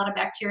gets a lot of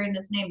bacteria in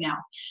his name now.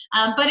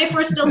 But if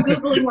we're still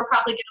Googling, we're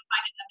probably going to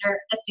find it under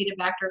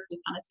Acetobacter,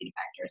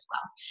 Gluconacetobacter as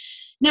well.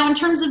 Now, in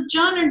terms of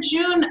Jun or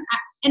June,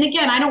 and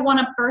again, I don't want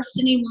to burst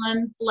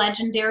anyone's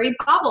legendary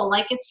bubble.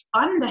 It's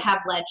fun to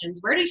have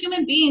legends. Where do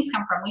human beings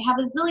come from? We have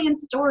a zillion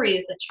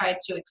stories that try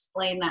to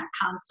explain that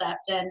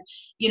concept. And,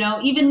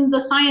 even the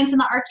science and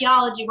the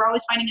archaeology, we're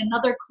always finding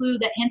another clue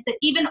that hints at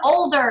even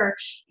older,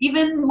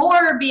 even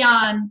more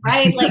beyond,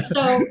 right?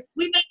 So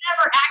we may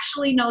never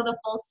actually know the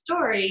full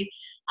story.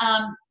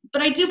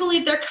 But I do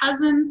believe they're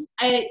cousins.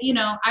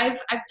 I've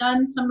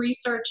done some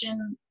research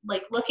in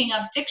looking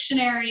up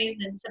dictionaries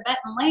in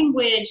Tibetan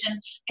language,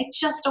 and I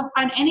just don't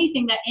find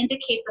anything that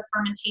indicates a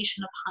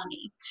fermentation of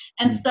honey.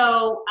 And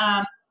so,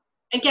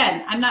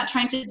 again, I'm not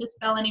trying to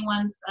dispel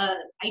anyone's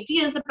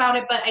ideas about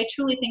it, but I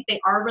truly think they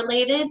are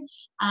related.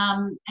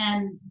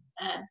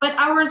 But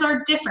ours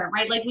are different,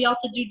 right? We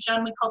also do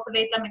Jun. We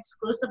cultivate them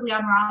exclusively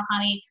on raw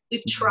honey.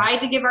 We've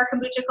tried to give our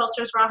kombucha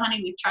cultures raw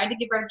honey. We've tried to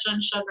give our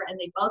Jun sugar, and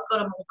they both go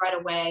to mold right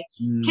away.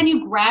 Can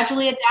you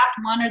gradually adapt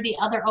one or the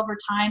other over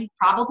time?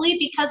 Probably,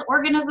 because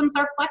organisms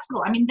are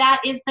flexible. I mean,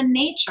 that is the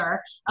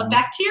nature of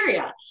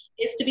bacteria,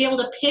 is to be able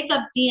to pick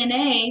up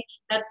DNA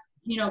that's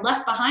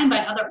left behind by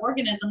other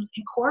organisms,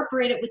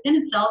 incorporate it within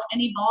itself,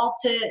 and evolve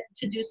to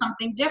do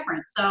something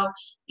different. So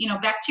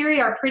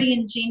bacteria are pretty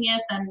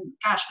ingenious, and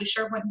gosh, we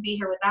sure wouldn't be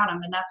here without them.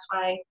 And that's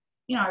why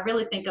I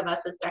really think of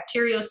us as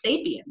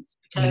bacteriosapiens,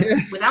 because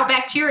without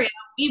bacteria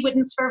we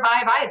wouldn't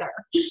survive either.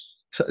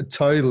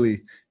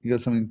 Totally. You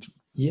got something?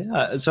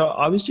 Yeah. So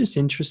I was just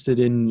interested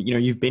in,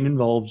 you've been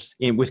involved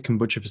with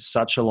kombucha for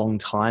such a long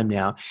time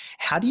now.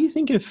 How do you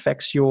think it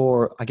affects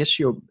your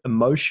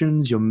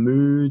emotions, your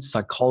mood,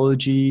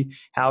 psychology?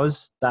 How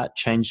has that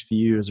changed for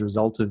you as a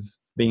result of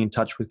being in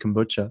touch with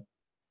kombucha?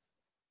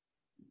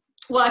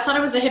 Well, I thought I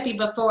was a hippie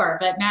before,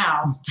 but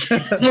now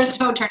there's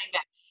no turning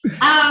back.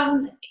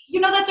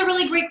 That's a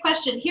really great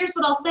question. Here's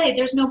what I'll say.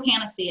 There's no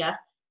panacea.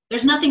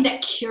 There's nothing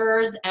that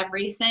cures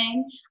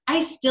everything. I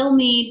still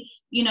need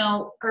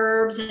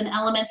herbs and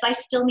elements. I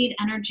still need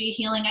energy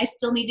healing. I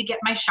still need to get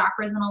my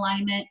chakras in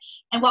alignment.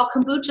 And while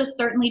kombucha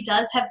certainly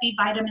does have B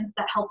vitamins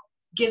that help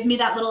give me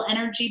that little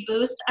energy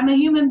boost, I'm a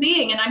human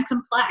being and I'm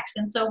complex.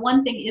 And so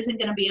one thing isn't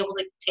going to be able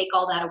to take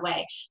all that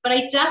away. But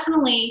I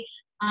definitely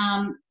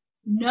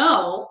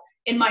know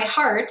in my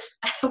heart,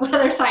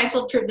 whether science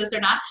will prove this or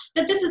not,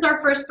 that this is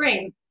our first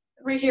brain.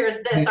 Right here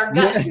is this, our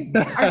gut. Our gut is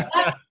the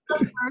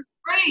first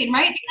brain,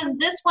 right? Because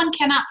this one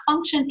cannot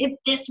function if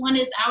this one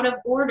is out of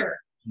order.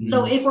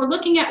 So if we're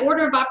looking at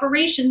order of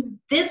operations,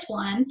 this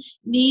one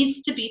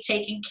needs to be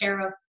taken care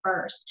of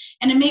first.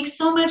 And it makes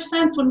so much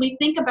sense when we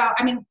think about,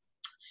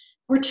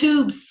 we're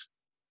tubes,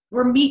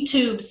 we're meat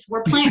tubes,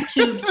 we're plant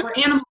tubes, we're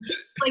animal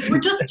tubes. We're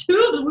just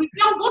tubes. We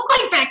don't look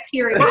like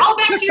bacteria. We're all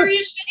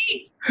bacteria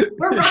shaped.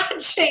 We're rod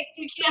shaped.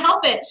 We can't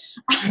help it.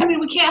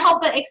 We can't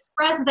help but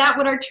express that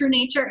what our true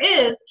nature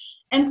is.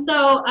 And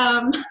so,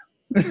 I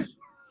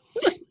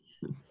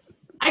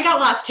got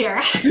lost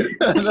here.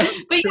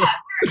 But yeah,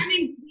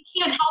 we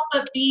can't help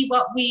but be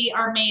what we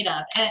are made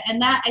of. And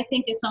that, I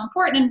think, is so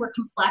important. And we're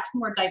complex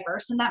and we're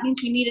diverse. And that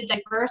means we need a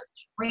diverse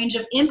range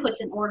of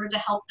inputs in order to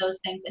help those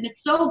things. And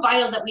it's so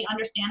vital that we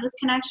understand this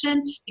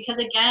connection, because,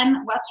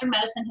 again, Western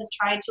medicine has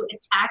tried to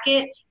attack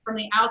it from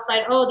the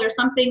outside. Oh, there's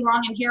something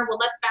wrong in here. Well,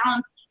 let's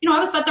balance. I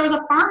always thought there was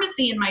a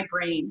pharmacy in my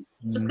brain,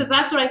 just because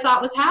that's what I thought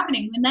was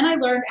happening. And then I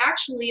learned,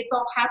 actually, it's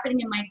all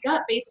happening in my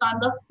gut based on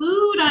the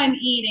food I'm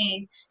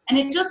eating. And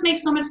it just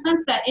makes so much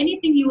sense that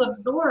anything you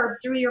absorb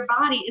through your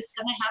body is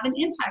going to have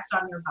an impact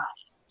on your body.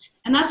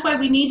 And that's why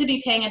we need to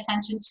be paying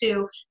attention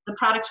to the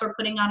products we're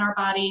putting on our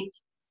body,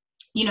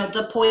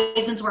 the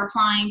poisons we're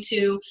applying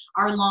to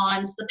our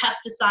lawns, the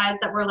pesticides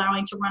that we're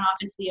allowing to run off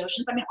into the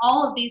oceans.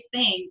 All of these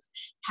things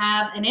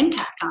have an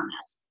impact on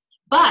us.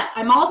 But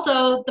I'm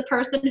also the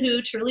person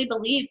who truly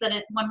believes that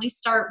when we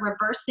start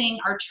reversing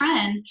our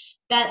trend,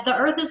 that the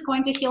earth is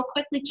going to heal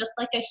quickly, just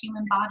like a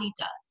human body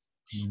does.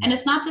 And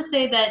it's not to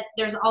say that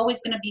there's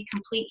always going to be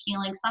complete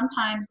healing.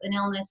 Sometimes an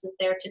illness is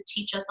there to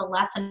teach us a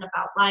lesson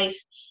about life.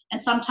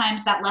 And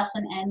sometimes that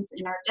lesson ends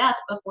in our death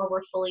before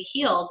we're fully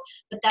healed.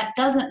 But that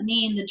doesn't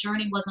mean the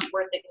journey wasn't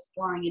worth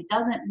exploring. It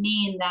doesn't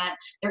mean that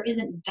there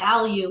isn't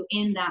value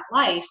in that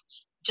life,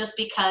 just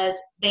because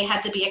they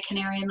had to be a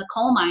canary in the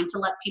coal mine to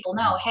let people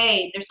know,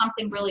 hey, there's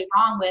something really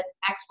wrong with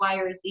X, Y,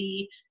 or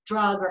Z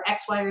drug or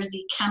X, Y, or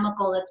Z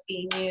chemical that's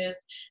being used.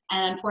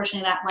 And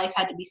unfortunately, that life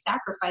had to be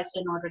sacrificed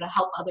in order to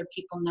help other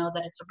people know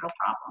that it's a real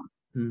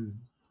problem.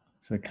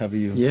 So cover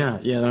you. Yeah,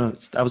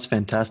 that was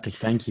fantastic.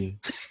 Thank you.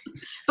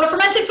 But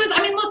fermented foods,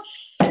 I mean, look,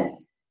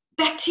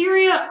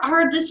 bacteria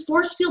are this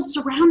force field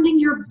surrounding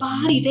your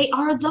body. They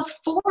are the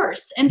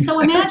force. And so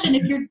imagine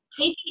if you're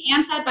taking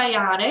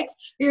antibiotics,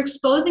 you're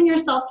exposing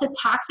yourself to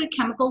toxic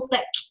chemicals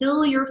that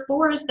kill your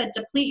force, that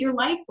deplete your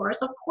life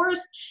force. Of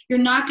course, you're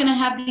not going to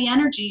have the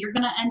energy. You're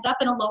going to end up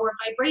in a lower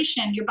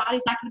vibration. Your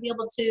body's not going to be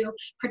able to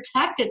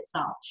protect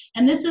itself.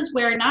 And this is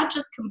where not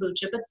just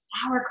kombucha, but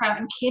sauerkraut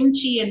and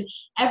kimchi and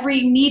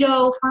every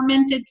miso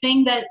fermented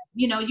thing that,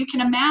 you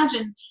can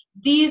imagine,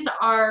 these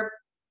are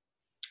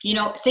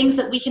things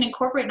that we can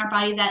incorporate in our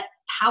body that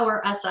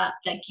power us up,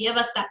 that give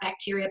us that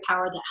bacteria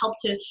power, that help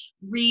to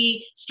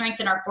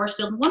re-strengthen our force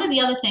field. And one of the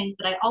other things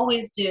that I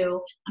always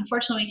do,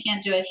 unfortunately we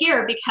can't do it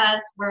here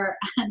because we're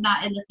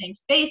not in the same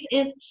space,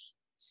 is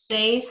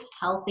safe,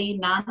 healthy,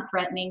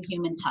 non-threatening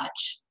human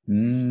touch.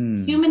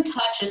 Human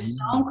touch is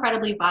so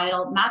incredibly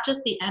vital, not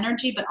just the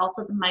energy, but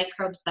also the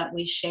microbes that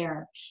we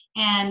share.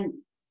 And,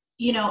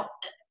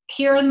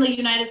 here in the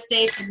United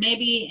States, and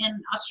maybe in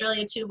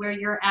Australia too, where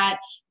you're at,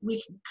 we've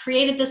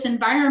created this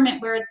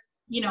environment where it's,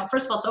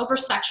 first of all, it's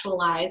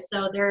over-sexualized.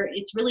 So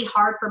it's really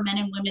hard for men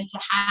and women to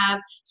have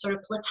sort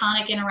of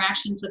platonic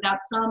interactions without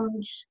some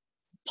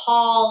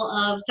pall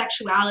of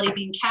sexuality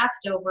being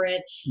cast over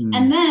it.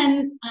 And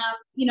then,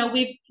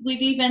 we've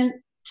even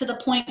to the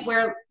point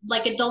where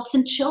like adults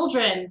and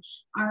children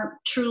aren't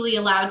truly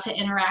allowed to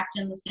interact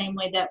in the same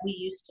way that we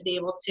used to be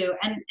able to.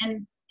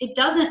 And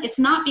it's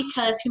not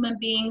because human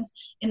beings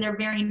in their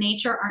very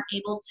nature aren't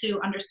able to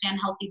understand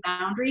healthy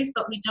boundaries,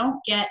 but we don't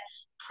get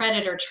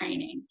predator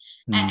training.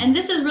 And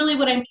this is really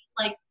what I mean,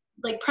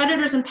 like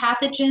predators and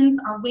pathogens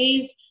are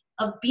ways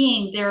of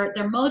being,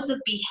 they're modes of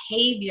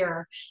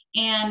behavior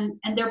and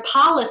their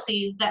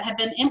policies that have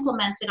been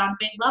implemented on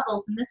big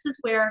levels. And this is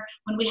where,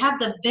 when we have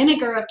the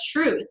vinegar of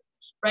truth,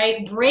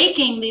 right,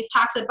 breaking these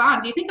toxic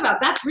bonds, you think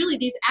about that's really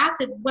these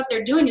acids, what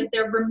they're doing is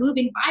they're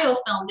removing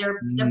biofilm,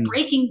 they're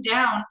breaking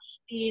down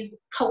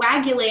these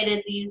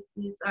coagulated, these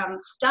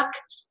stuck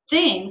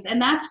things.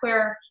 And that's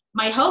where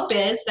my hope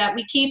is, that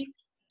we keep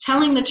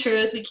telling the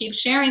truth, we keep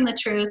sharing the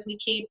truth, we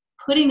keep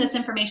putting this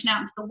information out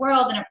into the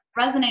world, and it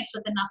resonates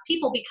with enough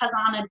people, because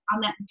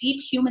on that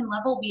deep human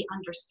level, we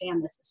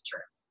understand this is true.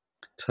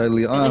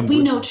 Totally.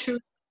 We know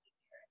truth.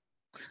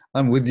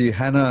 I'm with you,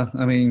 Hannah.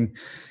 I mean,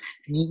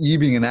 you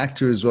being an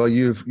actor as well,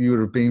 you would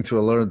have been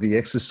through a lot of the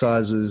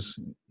exercises,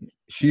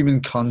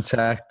 human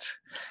contact,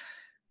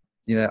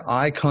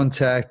 eye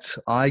contact,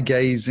 eye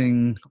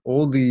gazing,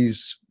 all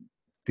these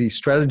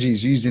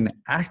strategies used in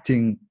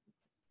acting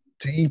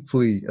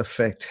deeply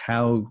affect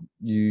how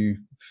you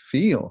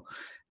feel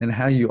and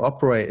how you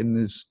operate. And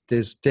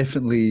there's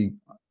definitely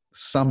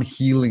some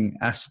healing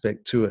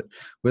aspect to it,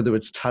 whether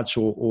it's touch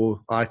or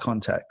eye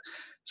contact.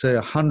 So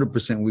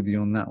 100% with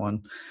you on that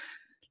one.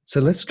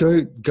 So let's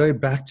go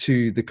back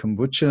to the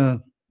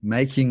kombucha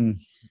making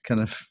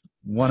kind of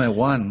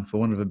 101, for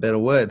want of a better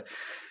word.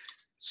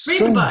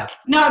 Read the book.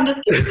 No, I'm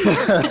just kidding.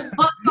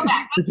 Let's go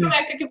back. Let's go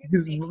back to community.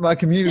 Because my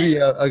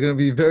community are going to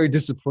be very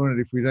disappointed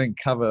if we don't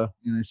cover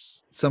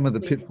some of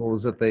the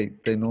pitfalls that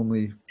they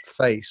normally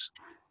face.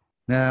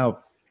 Now,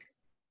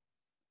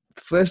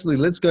 firstly,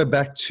 let's go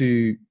back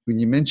to when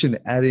you mentioned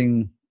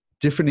adding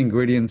different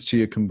ingredients to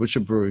your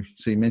kombucha brew.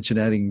 So you mentioned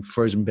adding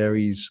frozen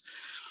berries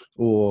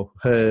or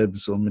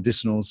herbs or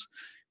medicinals.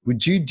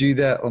 Would you do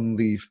that on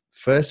the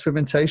first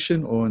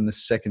fermentation or in the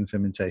second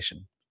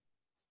fermentation?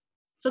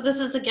 So this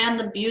is, again,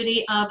 the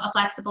beauty of a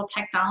flexible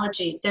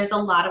technology. There's a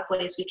lot of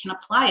ways we can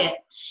apply it.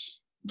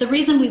 The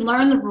reason we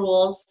learn the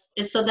rules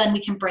is so then we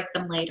can break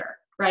them later,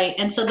 right?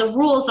 And so the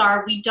rules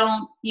are we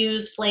don't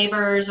use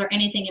flavors or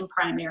anything in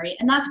primary.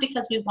 And that's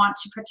because we want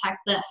to protect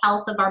the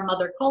health of our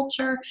mother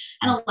culture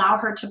and allow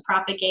her to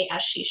propagate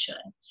as she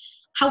should.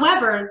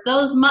 However,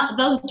 those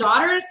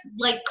daughters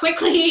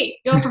quickly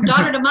go from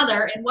daughter to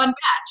mother in one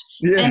batch.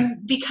 Yeah.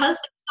 And because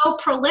they're so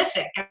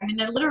prolific, I mean,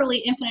 they're literally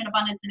infinite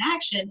abundance in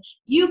action,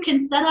 you can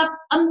set up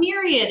a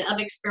myriad of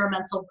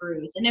experimental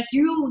brews. And if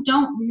you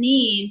don't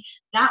need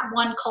that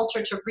one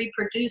culture to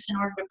reproduce in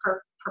order to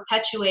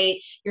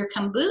perpetuate your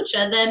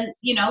kombucha, then,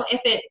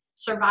 if it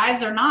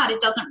survives or not,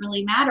 it doesn't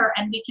really matter.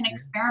 And we can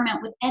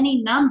experiment with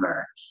any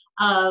number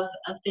of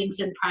things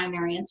in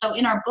primary. And so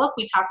in our book,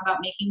 we talk about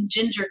making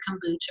ginger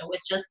kombucha with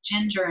just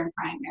ginger in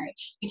primary.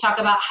 We talk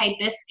about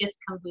hibiscus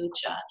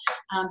kombucha,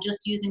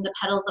 just using the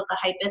petals of the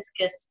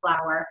hibiscus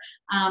flower.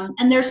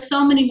 And there's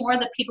so many more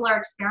that people are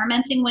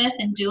experimenting with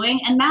and doing.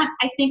 And that,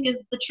 I think,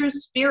 is the true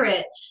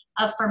spirit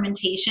of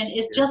fermentation,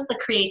 is just the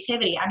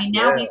creativity. I mean,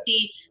 now we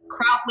see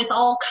Crum with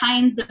all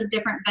kinds of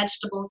different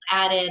vegetables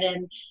added.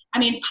 And I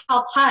mean,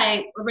 Pao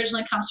Cai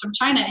originally comes from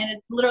China, and it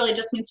literally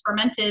just means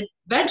fermented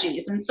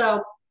veggies. And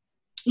so,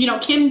 you know,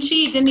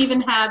 kimchi didn't even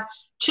have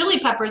chili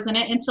peppers in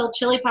it until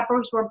chili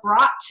peppers were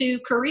brought to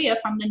Korea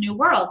from the New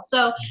World.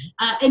 So,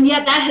 and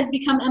yet that has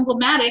become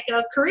emblematic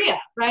of Korea,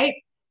 right,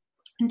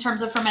 in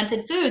terms of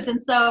fermented foods.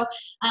 And so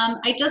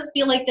I just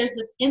feel like there's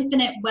this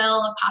infinite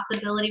well of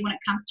possibility when it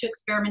comes to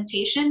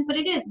experimentation, but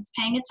it's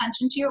paying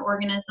attention to your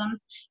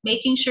organisms,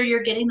 making sure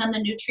you're getting them the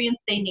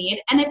nutrients they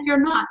need. And if you're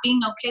not,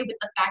 being okay with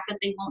the fact that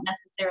they won't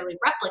necessarily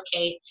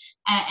replicate,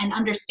 and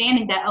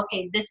understanding that,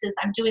 okay,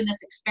 I'm doing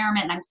this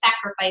experiment and I'm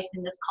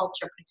sacrificing this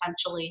culture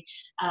potentially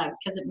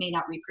because it may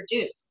not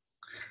reproduce.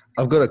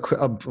 I've got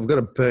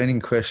a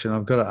burning question.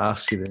 I've got to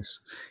ask you this.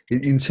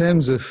 In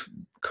terms of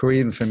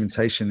Korean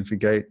fermentation, if we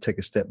take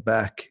a step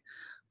back,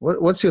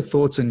 what's your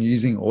thoughts on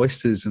using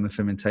oysters in the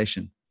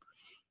fermentation?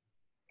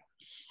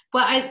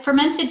 Well,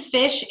 fermented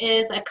fish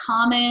is a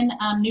common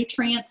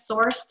nutrient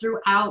source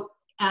throughout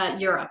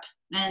Europe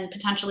and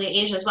potentially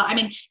Asia as well. I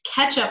mean,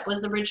 ketchup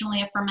was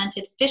originally a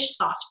fermented fish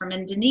sauce from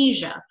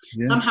Indonesia.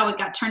 Yeah. Somehow it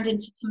got turned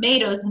into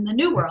tomatoes in the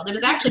New World. It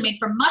was actually made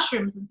from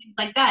mushrooms and things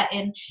like that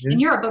in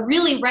Europe. But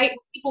really, right,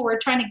 what people were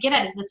trying to get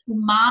at is this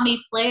umami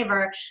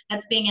flavor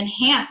that's being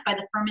enhanced by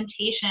the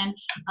fermentation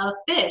of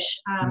fish.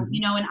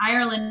 You know, in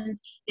Ireland,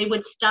 they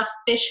would stuff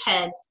fish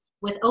heads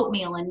with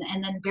oatmeal and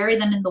then bury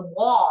them in the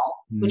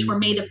wall, which were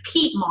made of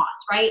peat moss,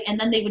 right? And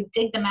then they would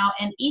dig them out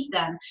and eat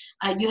them.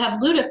 You have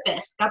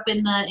lutefisk up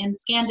in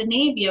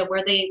Scandinavia,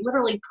 where they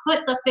literally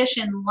put the fish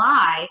in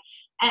lye.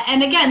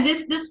 And again,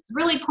 this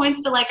really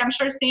points to, like, I'm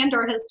sure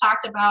Sandor has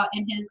talked about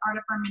in his Art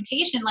of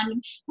Fermentation. I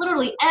mean,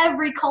 literally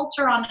every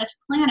culture on this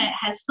planet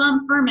has some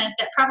ferment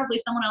that probably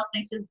someone else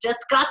thinks is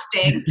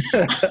disgusting,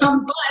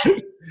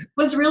 but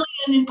was really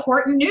an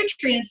important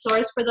nutrient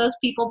source for those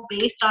people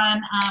based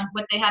on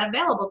what they had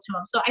available to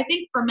them. So I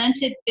think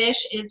fermented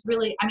fish is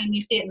really, I mean,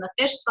 you see it in the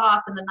fish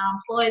sauce and the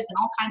non-ploys and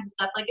all kinds of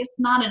stuff. Like, it's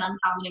not an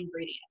uncommon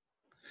ingredient.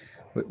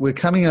 We're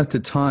coming up to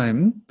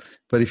time,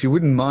 but if you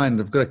wouldn't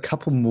mind, I've got a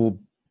couple more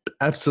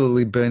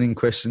absolutely burning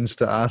questions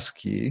to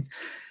ask you.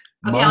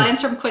 Okay, I'll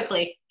answer them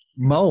quickly.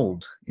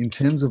 Mold, in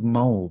terms of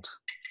mold.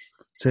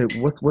 So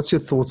what's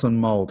your thoughts on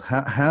mold?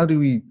 How do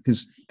we,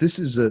 because this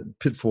is a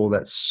pitfall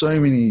that so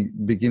many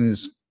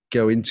beginners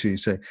go into.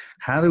 So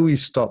how do we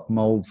stop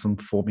mold from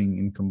forming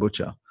in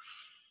kombucha?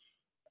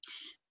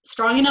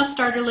 Strong enough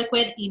starter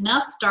liquid,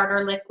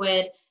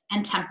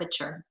 and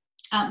temperature.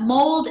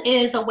 Mold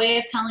is a way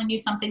of telling you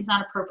something's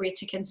not appropriate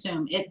to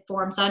consume. It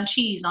forms on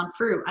cheese, on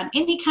fruit, on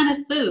any kind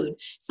of food.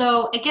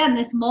 So again,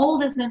 this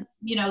mold isn't,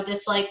 you know,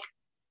 this like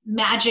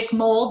magic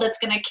mold that's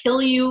going to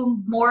kill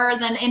you more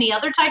than any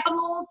other type of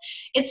mold.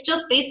 It's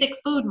just basic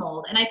food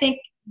mold. And I think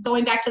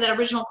going back to that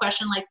original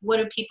question, like, what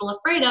are people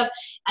afraid of?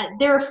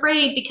 They're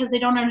afraid because they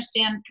don't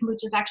understand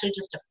kombucha is actually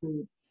just a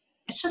food.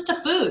 It's just a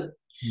food.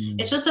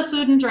 It's just a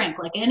food and drink,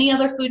 like any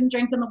other food and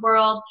drink in the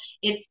world.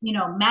 It's, you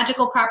know,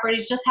 magical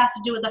properties, just has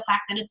to do with the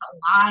fact that it's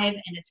alive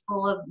and it's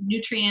full of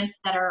nutrients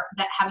that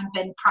haven't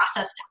been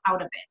processed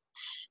out of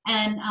it.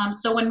 And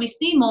so when we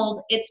see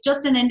mold, it's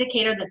just an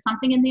indicator that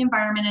something in the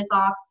environment is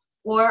off,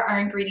 or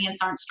our ingredients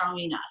aren't strong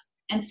enough.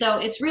 And so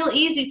it's real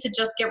easy to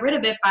just get rid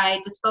of it by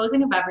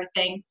disposing of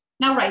everything.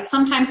 Now, right,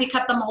 sometimes you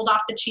cut the mold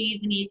off the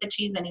cheese and you eat the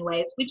cheese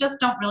anyways. We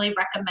just don't really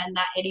recommend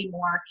that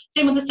anymore.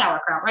 Same with the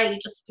sauerkraut, right? You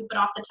just scoop it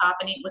off the top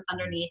and eat what's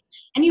underneath.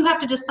 And you have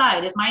to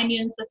decide, is my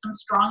immune system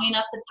strong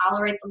enough to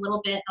tolerate the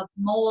little bit of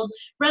mold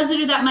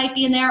residue that might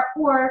be in there?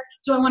 Or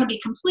do I want to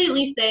be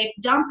completely safe,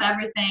 dump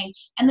everything?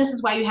 And this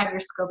is why you have your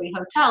Scoby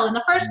Hotel in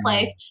the first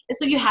place, is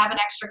so you have an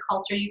extra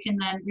culture you can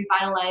then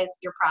revitalize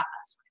your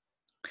process.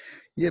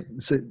 Yep.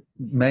 So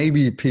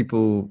maybe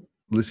people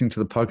listening to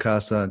the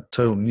podcast are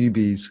total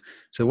newbies.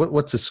 So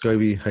what's a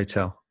Scoby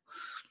Hotel?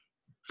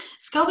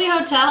 Scoby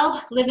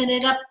Hotel, living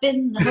it up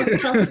in the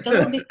Hotel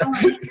Scoby.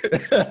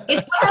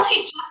 It's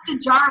literally just a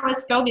jar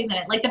with scobies in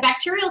it. Like, the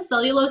bacterial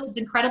cellulose is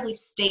incredibly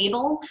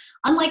stable,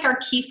 unlike our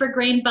kefir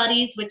grain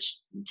buddies, which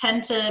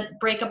tend to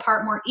break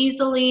apart more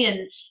easily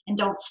and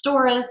don't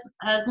store as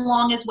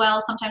long as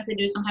well. Sometimes they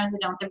do, sometimes they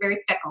don't. They're very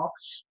fickle.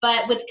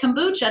 But with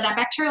kombucha, that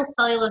bacterial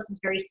cellulose is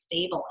very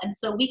stable, and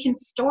so we can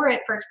store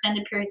it for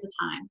extended periods of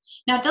time.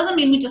 Now, it doesn't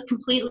mean we just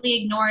completely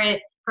ignore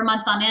it for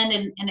months on end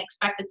and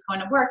expect it's going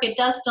to work. It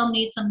does still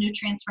need some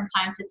nutrients from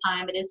time to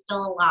time. It is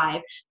still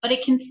alive, but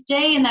it can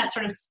stay in that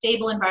sort of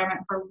stable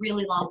environment for a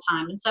really long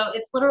time. And so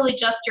it's literally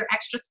just your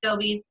extra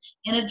Scobies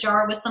in a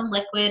jar with some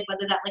liquid,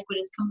 whether that liquid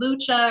is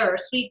kombucha or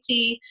sweet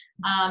tea.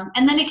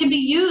 And then it can be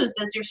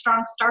used as your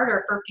strong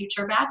starter for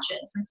future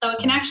batches. And so it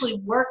can actually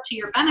work to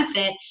your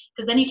benefit,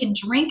 because then you can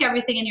drink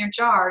everything in your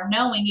jar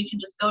knowing you can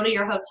just go to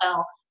your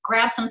hotel,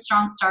 grab some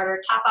strong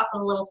starter, top off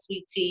with a little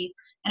sweet tea,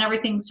 and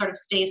everything sort of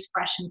stays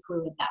fresh and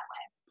fluid that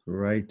way.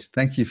 Great.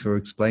 Thank you for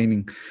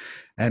explaining.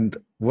 And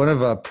one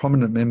of our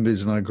prominent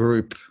members in our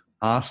group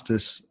asked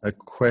us a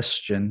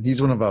question.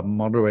 He's one of our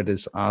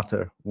moderators,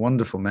 Arthur,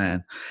 wonderful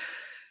man.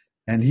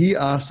 And he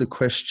asked a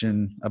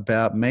question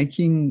about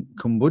making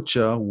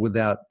kombucha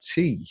without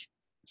tea.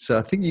 So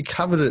I think you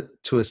covered it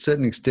to a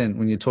certain extent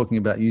when you're talking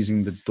about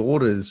using the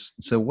daughters.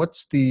 So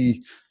what's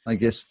the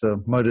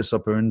modus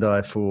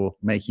operandi for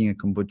making a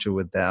kombucha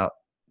without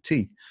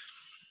tea?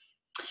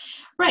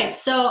 Right.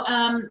 So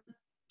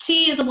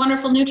tea is a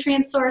wonderful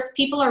nutrient source.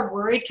 People are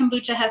worried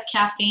kombucha has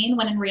caffeine,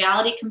 when in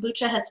reality,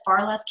 kombucha has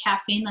far less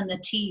caffeine than the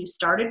tea you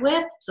started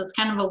with. So it's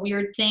kind of a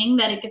weird thing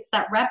that it gets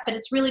that rep, but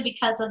it's really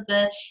because of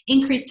the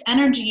increased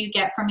energy you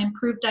get from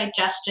improved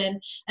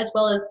digestion, as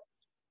well as,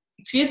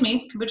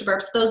 kombucha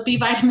burps, those B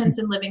vitamins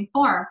in living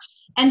form.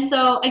 And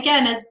so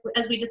again,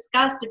 as we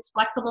discussed, it's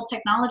flexible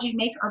technology.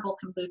 Make herbal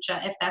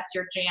kombucha if that's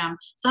your jam.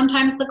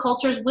 Sometimes the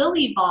cultures will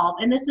evolve,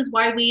 and this is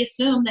why we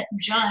assume that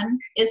Jun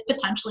is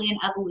potentially an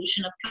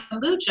evolution of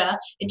kombucha.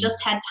 It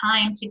just had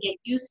time to get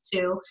used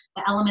to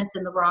the elements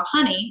in the raw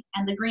honey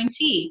and the green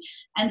tea.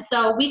 And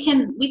so we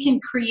can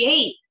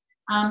create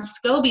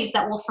Scobies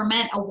that will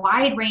ferment a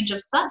wide range of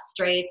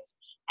substrates,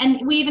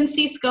 and we even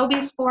see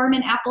Scobies form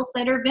in apple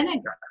cider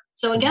vinegar.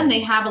 So again, they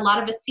have a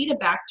lot of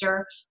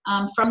acetobacter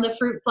from the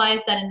fruit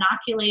flies that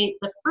inoculate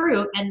the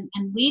fruit and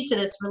lead to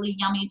this really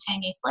yummy,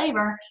 tangy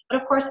flavor.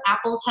 But of course,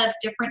 apples have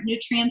different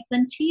nutrients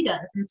than tea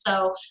does. And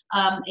so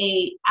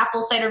a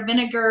apple cider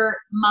vinegar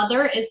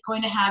mother is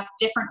going to have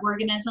different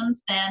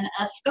organisms than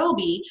a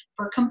Scoby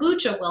for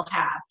kombucha will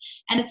have.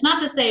 And it's not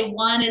to say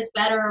one is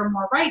better or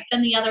more ripe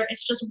than the other.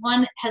 It's just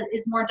one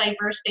is more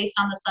diverse based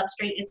on the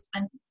substrate it's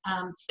been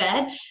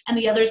fed, and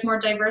the other is more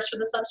diverse for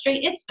the substrate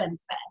it's been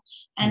fed.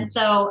 And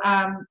so,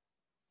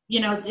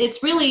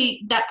 it's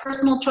really that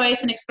personal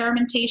choice and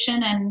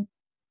experimentation. And,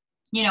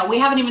 we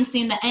haven't even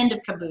seen the end of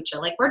kombucha.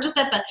 Like, we're just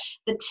at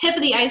the tip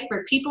of the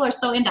iceberg. People are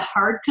so into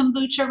hard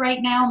kombucha right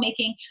now,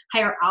 making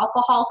higher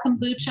alcohol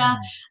kombucha,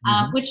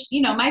 which,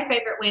 my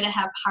favorite way to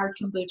have hard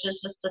kombucha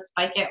is just to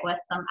spike it with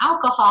some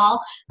alcohol.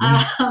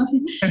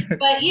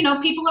 But,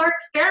 people are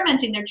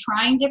experimenting. They're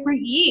trying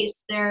different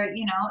yeasts.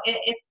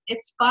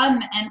 It's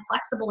fun and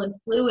flexible and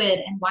fluid,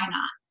 and why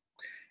not?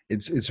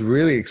 It's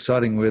really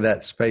exciting where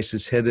that space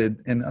is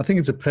headed. And I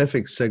think it's a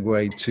perfect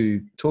segue to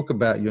talk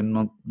about your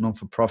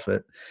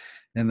non-for-profit,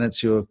 and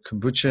that's your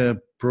kombucha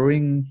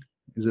brewing,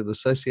 is it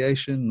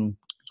association?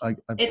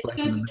 It's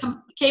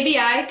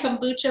KBI,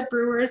 Kombucha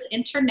Brewers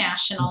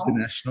International.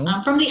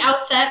 From the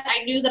outset,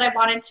 I knew that I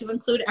wanted to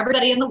include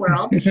everybody in the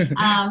world. So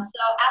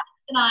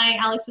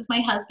Alex is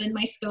my husband,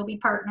 my Scoby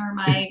partner,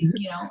 my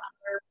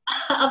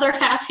other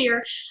half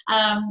here.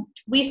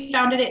 We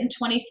founded it in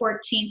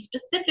 2014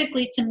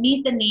 specifically to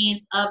meet the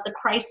needs of the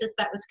crisis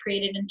that was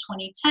created in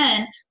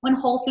 2010 when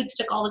Whole Foods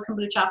took all the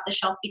kombucha off the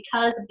shelf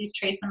because of these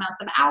trace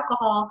amounts of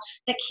alcohol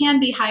that can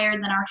be higher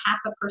than our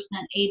 0.5%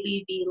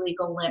 ABV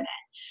legal limit.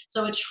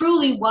 So it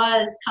truly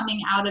was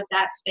coming out of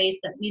that space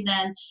that we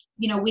then,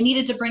 we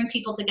needed to bring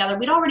people together.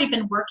 We'd already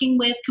been working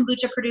with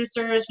kombucha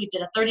producers. We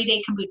did a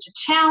 30-day kombucha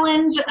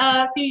challenge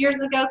a few years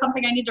ago,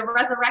 something I need to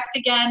resurrect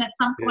again at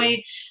some point.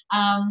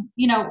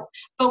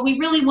 But we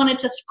really wanted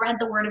to spread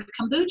the word of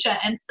kombucha.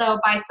 And so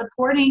by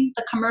supporting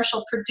the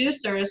commercial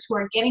producers who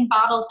are getting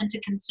bottles into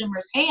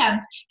consumers'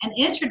 hands and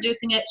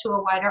introducing it to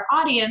a wider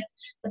audience,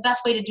 the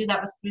best way to do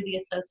that was through the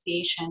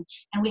association.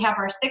 And we have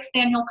our 6th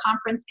annual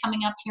conference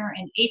coming up here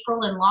in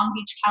April in Long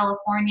Beach,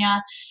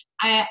 California.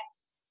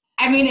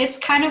 I mean, it's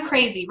kind of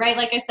crazy, right?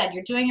 Like I said,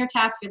 you're doing your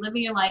task, you're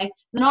living your life,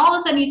 then all of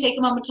a sudden you take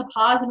a moment to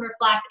pause and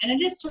reflect, and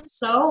it is just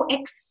so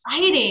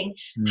exciting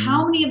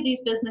how many of these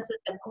businesses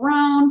have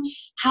grown,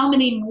 how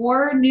many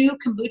more new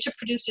kombucha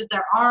producers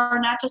there are,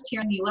 not just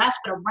here in the U.S.,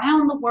 but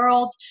around the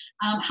world,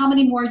 how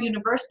many more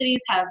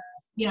universities have,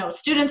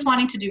 students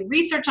wanting to do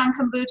research on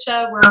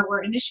kombucha.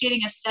 We're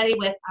initiating a study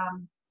with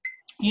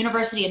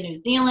University of New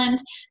Zealand.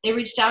 They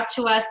reached out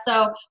to us.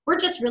 So we're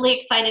just really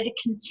excited to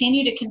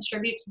continue to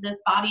contribute to this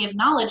body of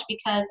knowledge,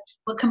 because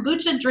what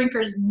kombucha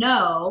drinkers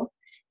know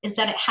is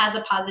that it has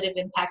a positive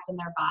impact in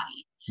their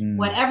body.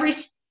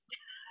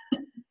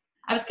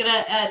 I was going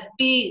to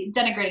be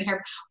denigrating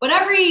here. What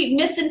every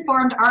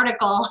misinformed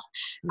article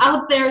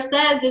out there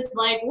says is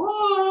like,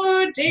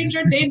 whoa,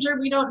 danger, danger,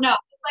 we don't know.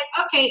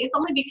 like, okay, it's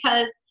only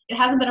because it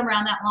hasn't been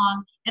around that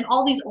long. And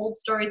all these old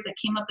stories that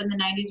came up in the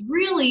 90s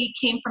really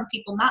came from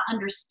people not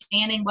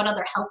understanding what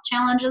other health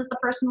challenges the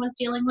person was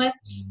dealing with.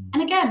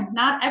 And again,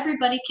 not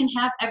everybody can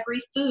have every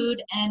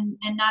food and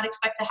not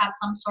expect to have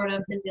some sort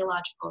of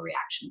physiological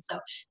reaction. So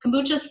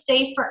kombucha is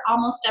safe for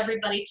almost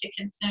everybody to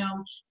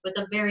consume, with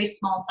a very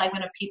small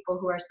segment of people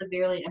who are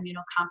severely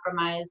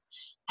immunocompromised.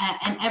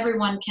 And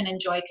everyone can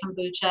enjoy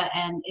kombucha,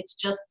 and it's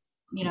just,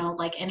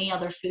 like any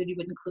other food you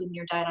would include in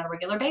your diet on a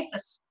regular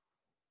basis.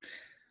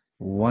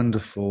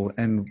 Wonderful.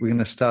 And we're going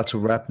to start to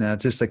wrap now.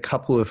 Just a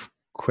couple of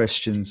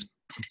questions.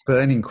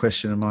 Burning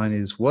question of mine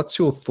is, what's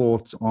your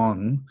thoughts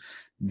on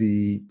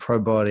the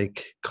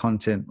probiotic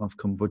content of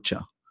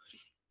kombucha?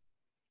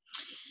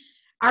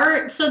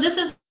 So this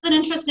is an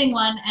interesting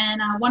one,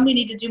 and one we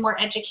need to do more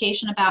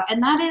education about.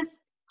 And that is,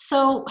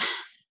 so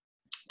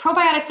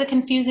probiotics a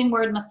confusing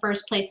word in the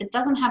first place. It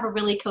doesn't have a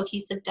really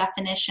cohesive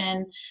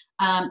definition.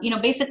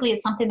 Basically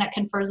it's something that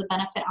confers a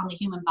benefit on the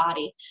human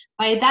body.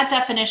 By that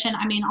definition,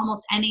 I mean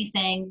almost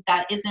anything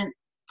that isn't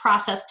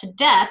processed to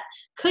death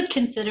could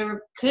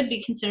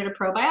be considered a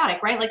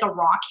probiotic, right? Like a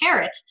raw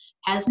carrot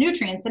has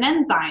nutrients and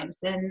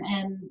enzymes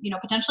and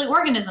potentially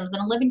organisms in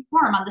a living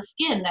form on the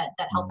skin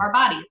that help our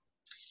bodies.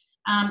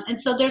 And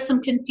so there's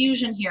some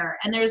confusion here,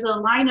 and there's a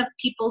line of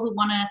people who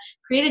want to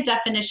create a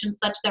definition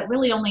such that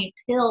really only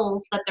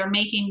pills that they're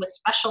making with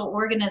special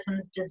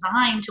organisms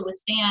designed to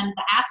withstand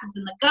the acids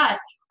in the gut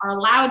are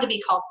allowed to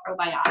be called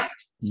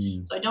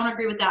probiotics. So I don't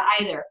agree with that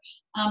either.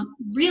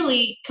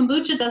 Really,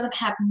 kombucha doesn't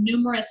have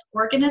numerous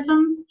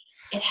organisms.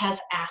 It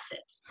has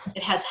acids.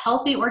 It has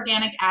healthy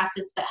organic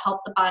acids that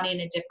help the body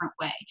in a different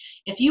way.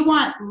 If you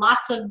want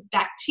lots of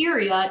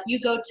bacteria, you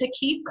go to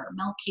kefir,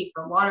 milk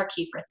kefir, water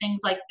kefir,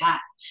 things like that.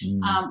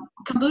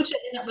 Kombucha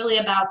isn't really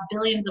about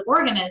billions of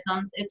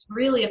organisms. It's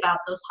really about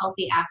those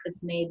healthy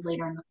acids made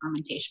later in the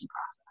fermentation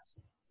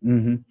process.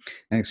 And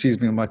excuse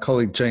me, my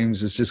colleague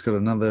James has just got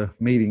another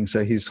meeting,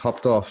 so he's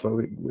hopped off. But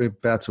we're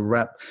about to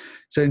wrap.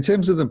 So in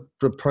terms of the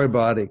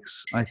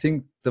probiotics, I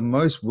think the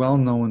most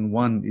well-known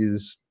one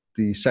is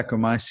the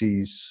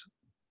Saccharomyces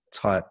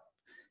type.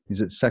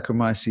 Is it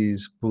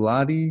Saccharomyces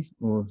boulardii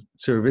or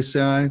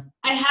cerevisiae?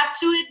 I have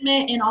to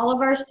admit, in all of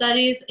our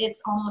studies,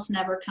 it's almost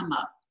never come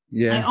up.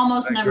 Yeah, I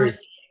almost never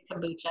see it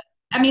in kombucha.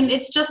 I mean,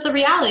 it's just the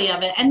reality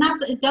of it. And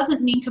it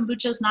doesn't mean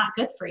kombucha is not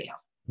good for you.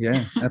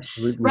 Yeah,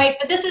 absolutely. Right.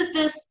 But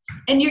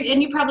and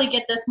you probably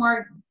get this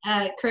more,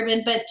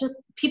 Kriben, but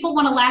just people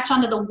want to latch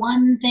onto the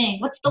one thing.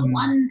 What's the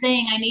one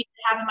thing I need to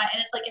have in my,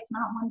 and it's like, it's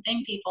not one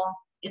thing, people.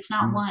 It's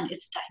not one,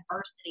 it's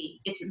diversity.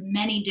 It's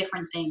many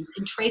different things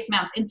in trace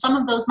amounts. And some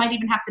of those might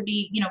even have to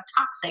be,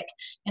 toxic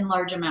in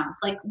large amounts.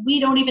 Like, we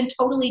don't even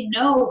totally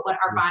know what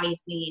our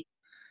bodies need.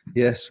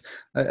 Yes.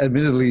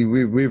 Admittedly,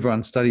 we've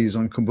run studies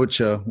on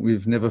kombucha.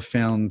 We've never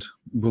found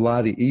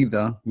boulardii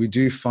either. We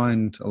do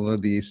find a lot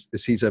of these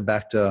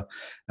Acetobacter,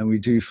 and we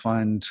do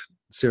find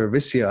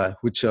cerevisiae,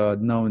 which are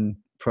known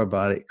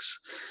probiotics.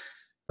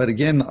 But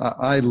again,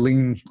 I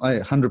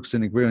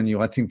 100% agree on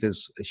you. I think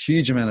there's a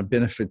huge amount of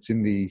benefits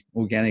in the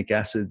organic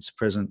acids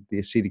present, the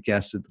acetic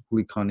acid, the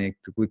gluconic,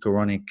 the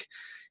glucuronic,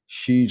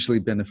 hugely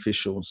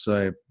beneficial.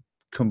 So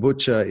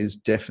kombucha is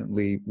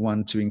definitely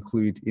one to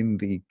include in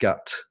the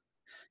gut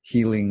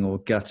healing or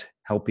gut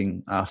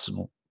helping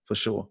arsenal for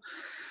sure.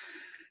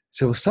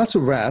 So we'll start to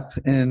wrap.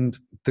 And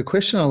the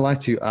question I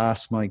like to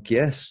ask my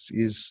guests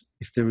is,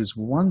 if there is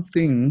one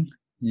thing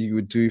you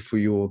would do for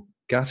your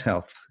gut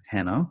health,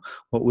 Hannah,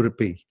 what would it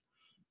be?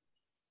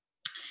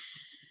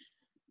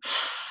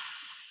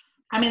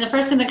 I mean, the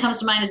first thing that comes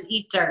to mind is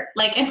eat dirt.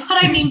 Like, and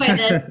what I mean by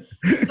this,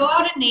 go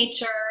out in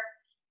nature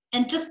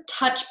and just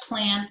touch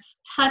plants,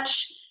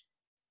 touch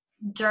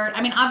dirt.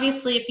 I mean,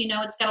 obviously, if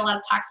it's got a lot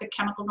of toxic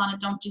chemicals on it,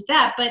 don't do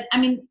that. But I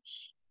mean,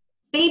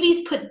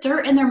 babies put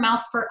dirt in their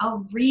mouth for a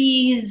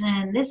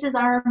reason. This is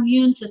our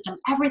immune system.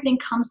 Everything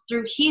comes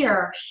through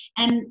here.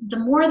 And the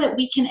more that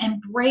we can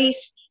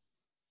embrace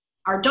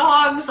our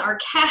dogs, our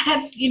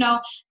cats,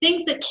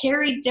 things that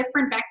carry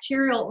different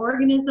bacterial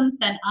organisms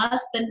than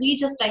us, then we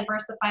just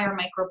diversify our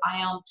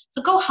microbiome.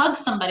 So go hug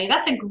somebody.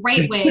 That's a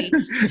great way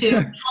to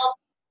help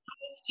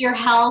boost your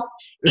health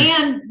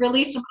and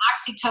release some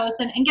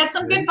oxytocin and get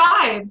some good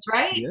vibes,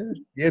 right?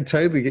 Yeah,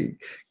 totally.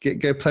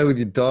 Go play with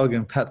your dog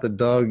and pat the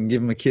dog and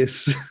give him a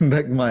kiss.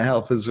 That might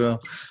help as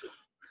well.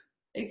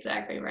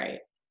 Exactly right.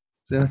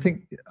 So I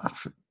think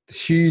a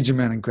huge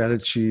amount of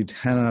gratitude,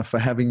 Hannah, for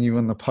having you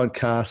on the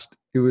podcast.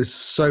 It was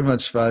so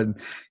much fun.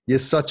 You're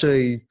such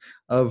a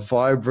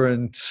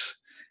vibrant,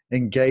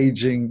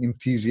 engaging,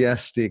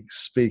 enthusiastic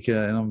speaker,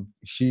 and I'm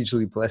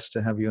hugely blessed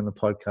to have you on the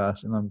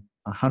podcast, and I'm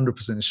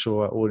 100%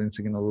 sure our audience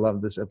are going to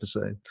love this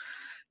episode.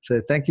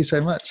 So thank you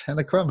so much,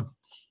 Hannah Crum.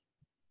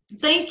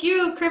 Thank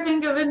you, Kriben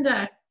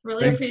Govender.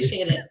 Really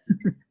appreciate it.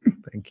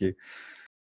 Thank you.